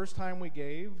the first time we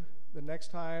gave, the next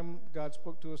time God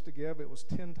spoke to us to give, it was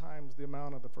 10 times the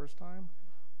amount of the first time.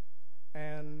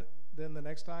 And then the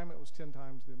next time, it was 10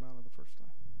 times the amount of the first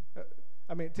time.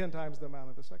 10 times the amount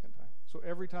of the second time. So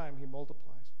every time he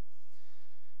multiplies.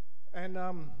 And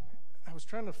I was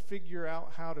trying to figure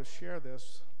out how to share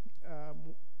this.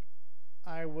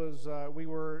 We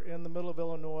were in the middle of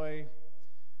Illinois.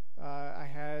 I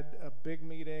had a big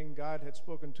meeting. God had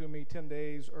spoken to me 10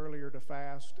 days earlier to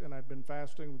fast, and I'd been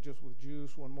fasting just with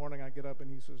juice. One morning I get up,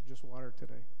 and he says, "Just water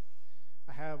today."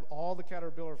 I have all the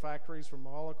Caterpillar factories from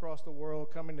all across the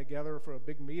world coming together for a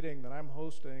big meeting that I'm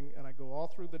hosting, and I go all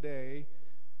through the day,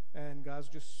 and God's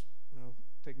just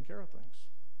taking care of things.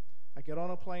 I get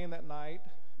on a plane that night,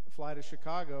 fly to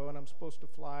Chicago, and I'm supposed to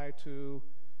fly to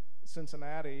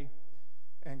Cincinnati,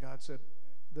 and God said,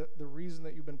 the reason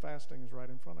that you've been fasting is right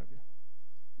in front of you.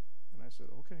 And I said,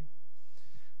 okay.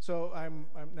 So I'm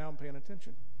paying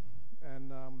attention.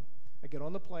 And I get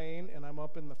on the plane, and I'm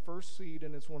up in the first seat,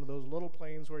 and it's one of those little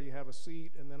planes where you have a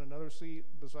seat and then another seat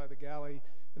beside the galley,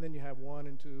 and then you have 1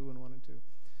 and 2 and 1 and 2.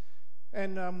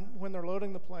 And when they're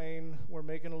loading the plane, we're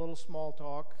making a little small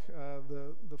talk,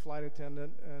 the flight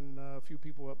attendant and a few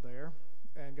people up there,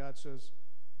 and God says,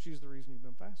 "She's the reason you've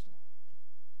been fasting."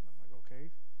 I'm like,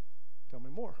 okay, tell me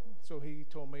more. So he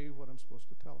told me what I'm supposed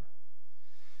to tell her.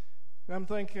 And I'm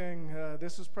thinking,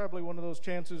 this is probably one of those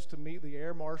chances to meet the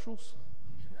air marshals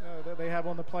that they have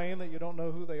on the plane that you don't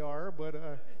know who they are.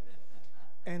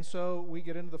 And so we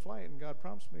get into the flight, and God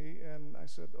prompts me, and I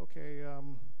said, okay,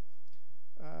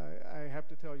 I have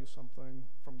to tell you something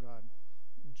from God.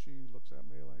 And she looks at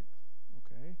me like,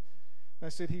 okay. And I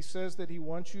said, he says that he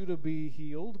wants you to be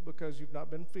healed because you've not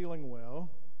been feeling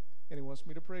well, and he wants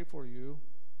me to pray for you.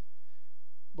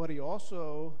 But he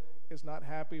also is not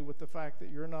happy with the fact that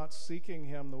you're not seeking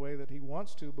him the way that he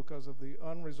wants to because of the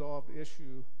unresolved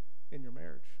issue in your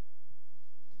marriage.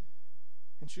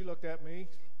 And she looked at me,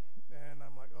 and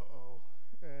I'm like, uh-oh.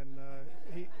 And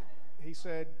he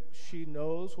said, she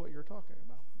knows what you're talking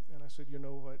about. And I said, you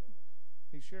know what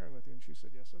he's sharing with you? And she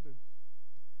said, yes, I do.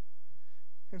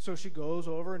 And so she goes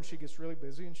over, and she gets really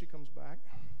busy, and she comes back.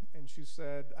 And she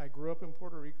said, I grew up in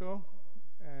Puerto Rico,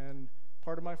 and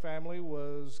part of my family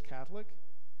was Catholic,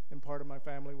 and part of my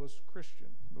family was Christian,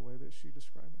 the way that she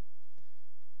described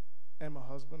it. And my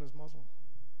husband is Muslim.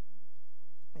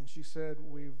 And she said,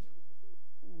 we've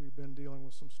been dealing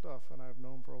with some stuff, and I've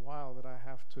known for a while that I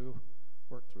have to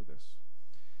work through this.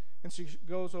 And she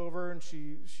goes over and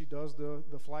she does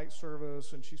the flight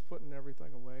service, and she's putting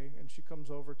everything away. And she comes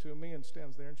over to me and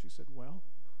stands there, and she said, well?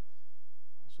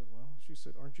 I said, well? She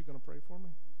said, aren't you going to pray for me?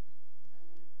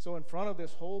 So in front of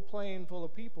this whole plane full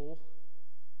of people,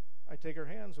 I take her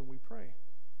hands and we pray.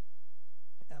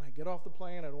 And I get off the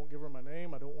plane. I don't give her my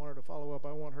name. I don't want her to follow up.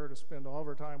 I want her to spend all of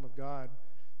her time with God,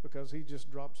 because he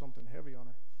just dropped something heavy on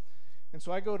her. And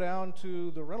so I go down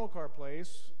to the rental car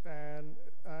place, and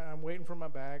I'm waiting for my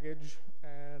baggage,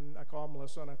 and I call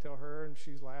Melissa, and I tell her, and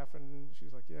she's laughing.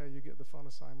 She's like, yeah, you get the fun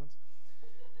assignments.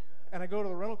 And I go to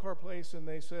the rental car place, and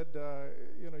they said,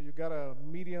 you got a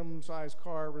medium-sized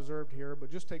car reserved here, but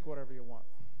just take whatever you want.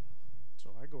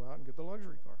 So I go out and get the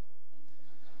luxury car.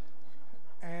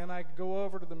 And I go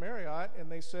over to the Marriott,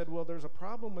 and they said, well, there's a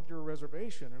problem with your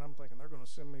reservation. And I'm thinking, they're going to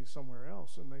send me somewhere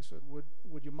else. And they said,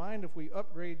 would you mind if we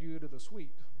upgrade you to the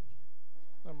suite?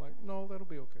 I'm like, no, that'll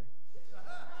be okay.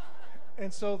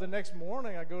 And so the next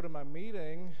morning, I go to my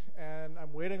meeting, and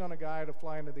I'm waiting on a guy to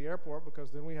fly into the airport,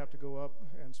 because then we have to go up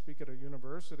and speak at a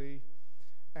university.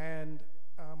 And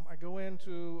I go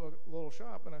into a little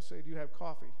shop, and I say, do you have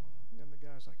coffee? And the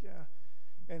guy's like, yeah.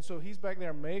 And so he's back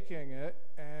there making it,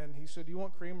 and he said, do you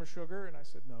want cream or sugar? And I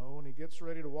said, no. And he gets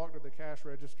ready to walk to the cash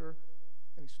register,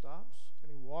 and he stops, and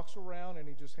he walks around, and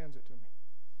he just hands it to me.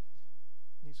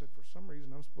 He said, for some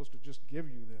reason, I'm supposed to just give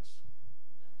you this.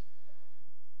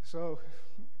 So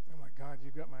I'm like, God,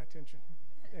 you got my attention.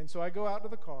 And so I go out to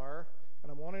the car,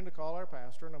 and I'm wanting to call our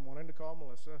pastor, and I'm wanting to call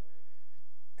Melissa.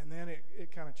 And then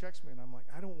it kind of checks me, and I'm like,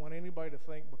 I don't want anybody to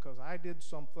think because I did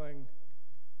something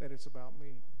that it's about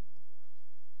me.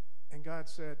 And God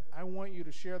said, I want you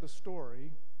to share the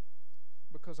story,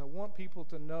 because I want people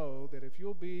to know that if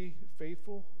you'll be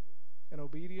faithful and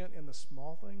obedient in the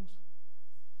small things,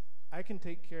 I can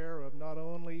take care of not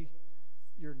only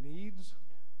your needs,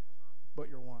 but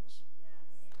your wants.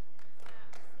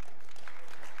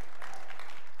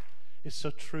 It's so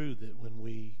true that when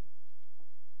we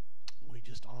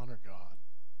just honor God,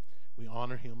 we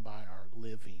honor him by our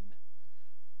living,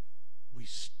 we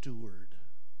steward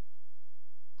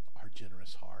our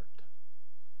generous heart.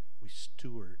 We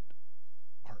steward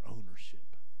our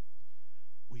ownership.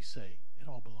 We say, it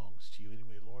all belongs to you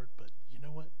anyway, Lord, but you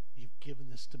know what? You've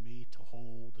given this to me to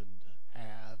hold and to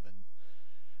have, and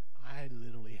I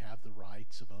literally have the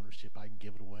rights of ownership. I can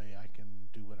give it away. I can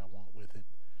do what I want with it.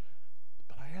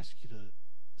 But I ask you to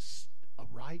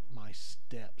write my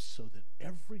steps so that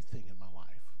everything in my life.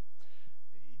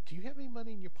 Do you have any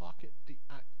money in your pocket?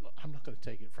 I'm not going to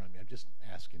take it from you. I'm just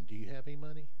asking, do you have any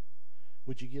money?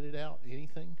 Would you get it out?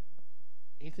 Anything?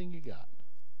 Anything you got?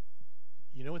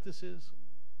 You know what this is?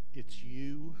 It's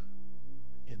you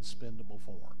in spendable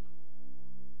form.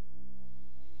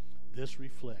 This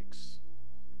reflects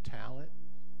talent,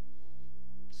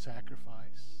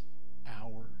 sacrifice,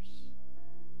 hours,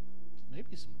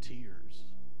 maybe some tears.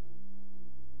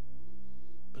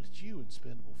 But it's you in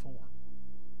spendable form.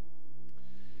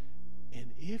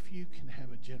 And if you can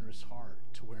have a generous heart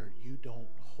to where you don't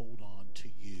hold on to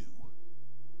you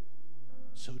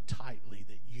so tightly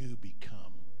that you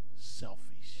become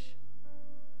selfish,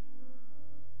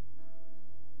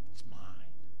 it's mine.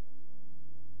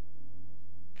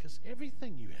 Because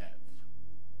everything you have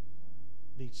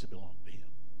needs to belong to him.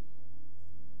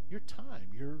 Your time,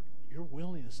 your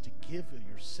willingness to give of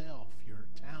yourself, your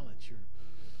talents, your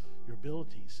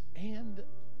abilities, and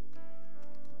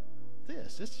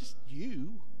this. It's just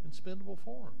you in spendable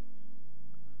form.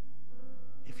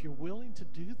 If you're willing to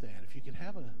do that, if you can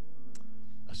have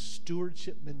a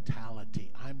stewardship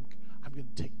mentality, I'm going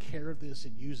to take care of this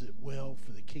and use it well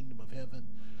for the kingdom of heaven,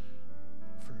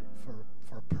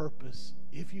 for a purpose.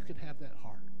 If you can have that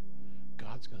heart,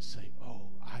 God's going to say, oh,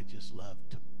 I just love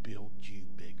to build you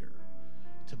bigger,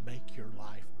 to make your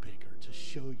life bigger, to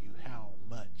show you how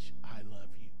much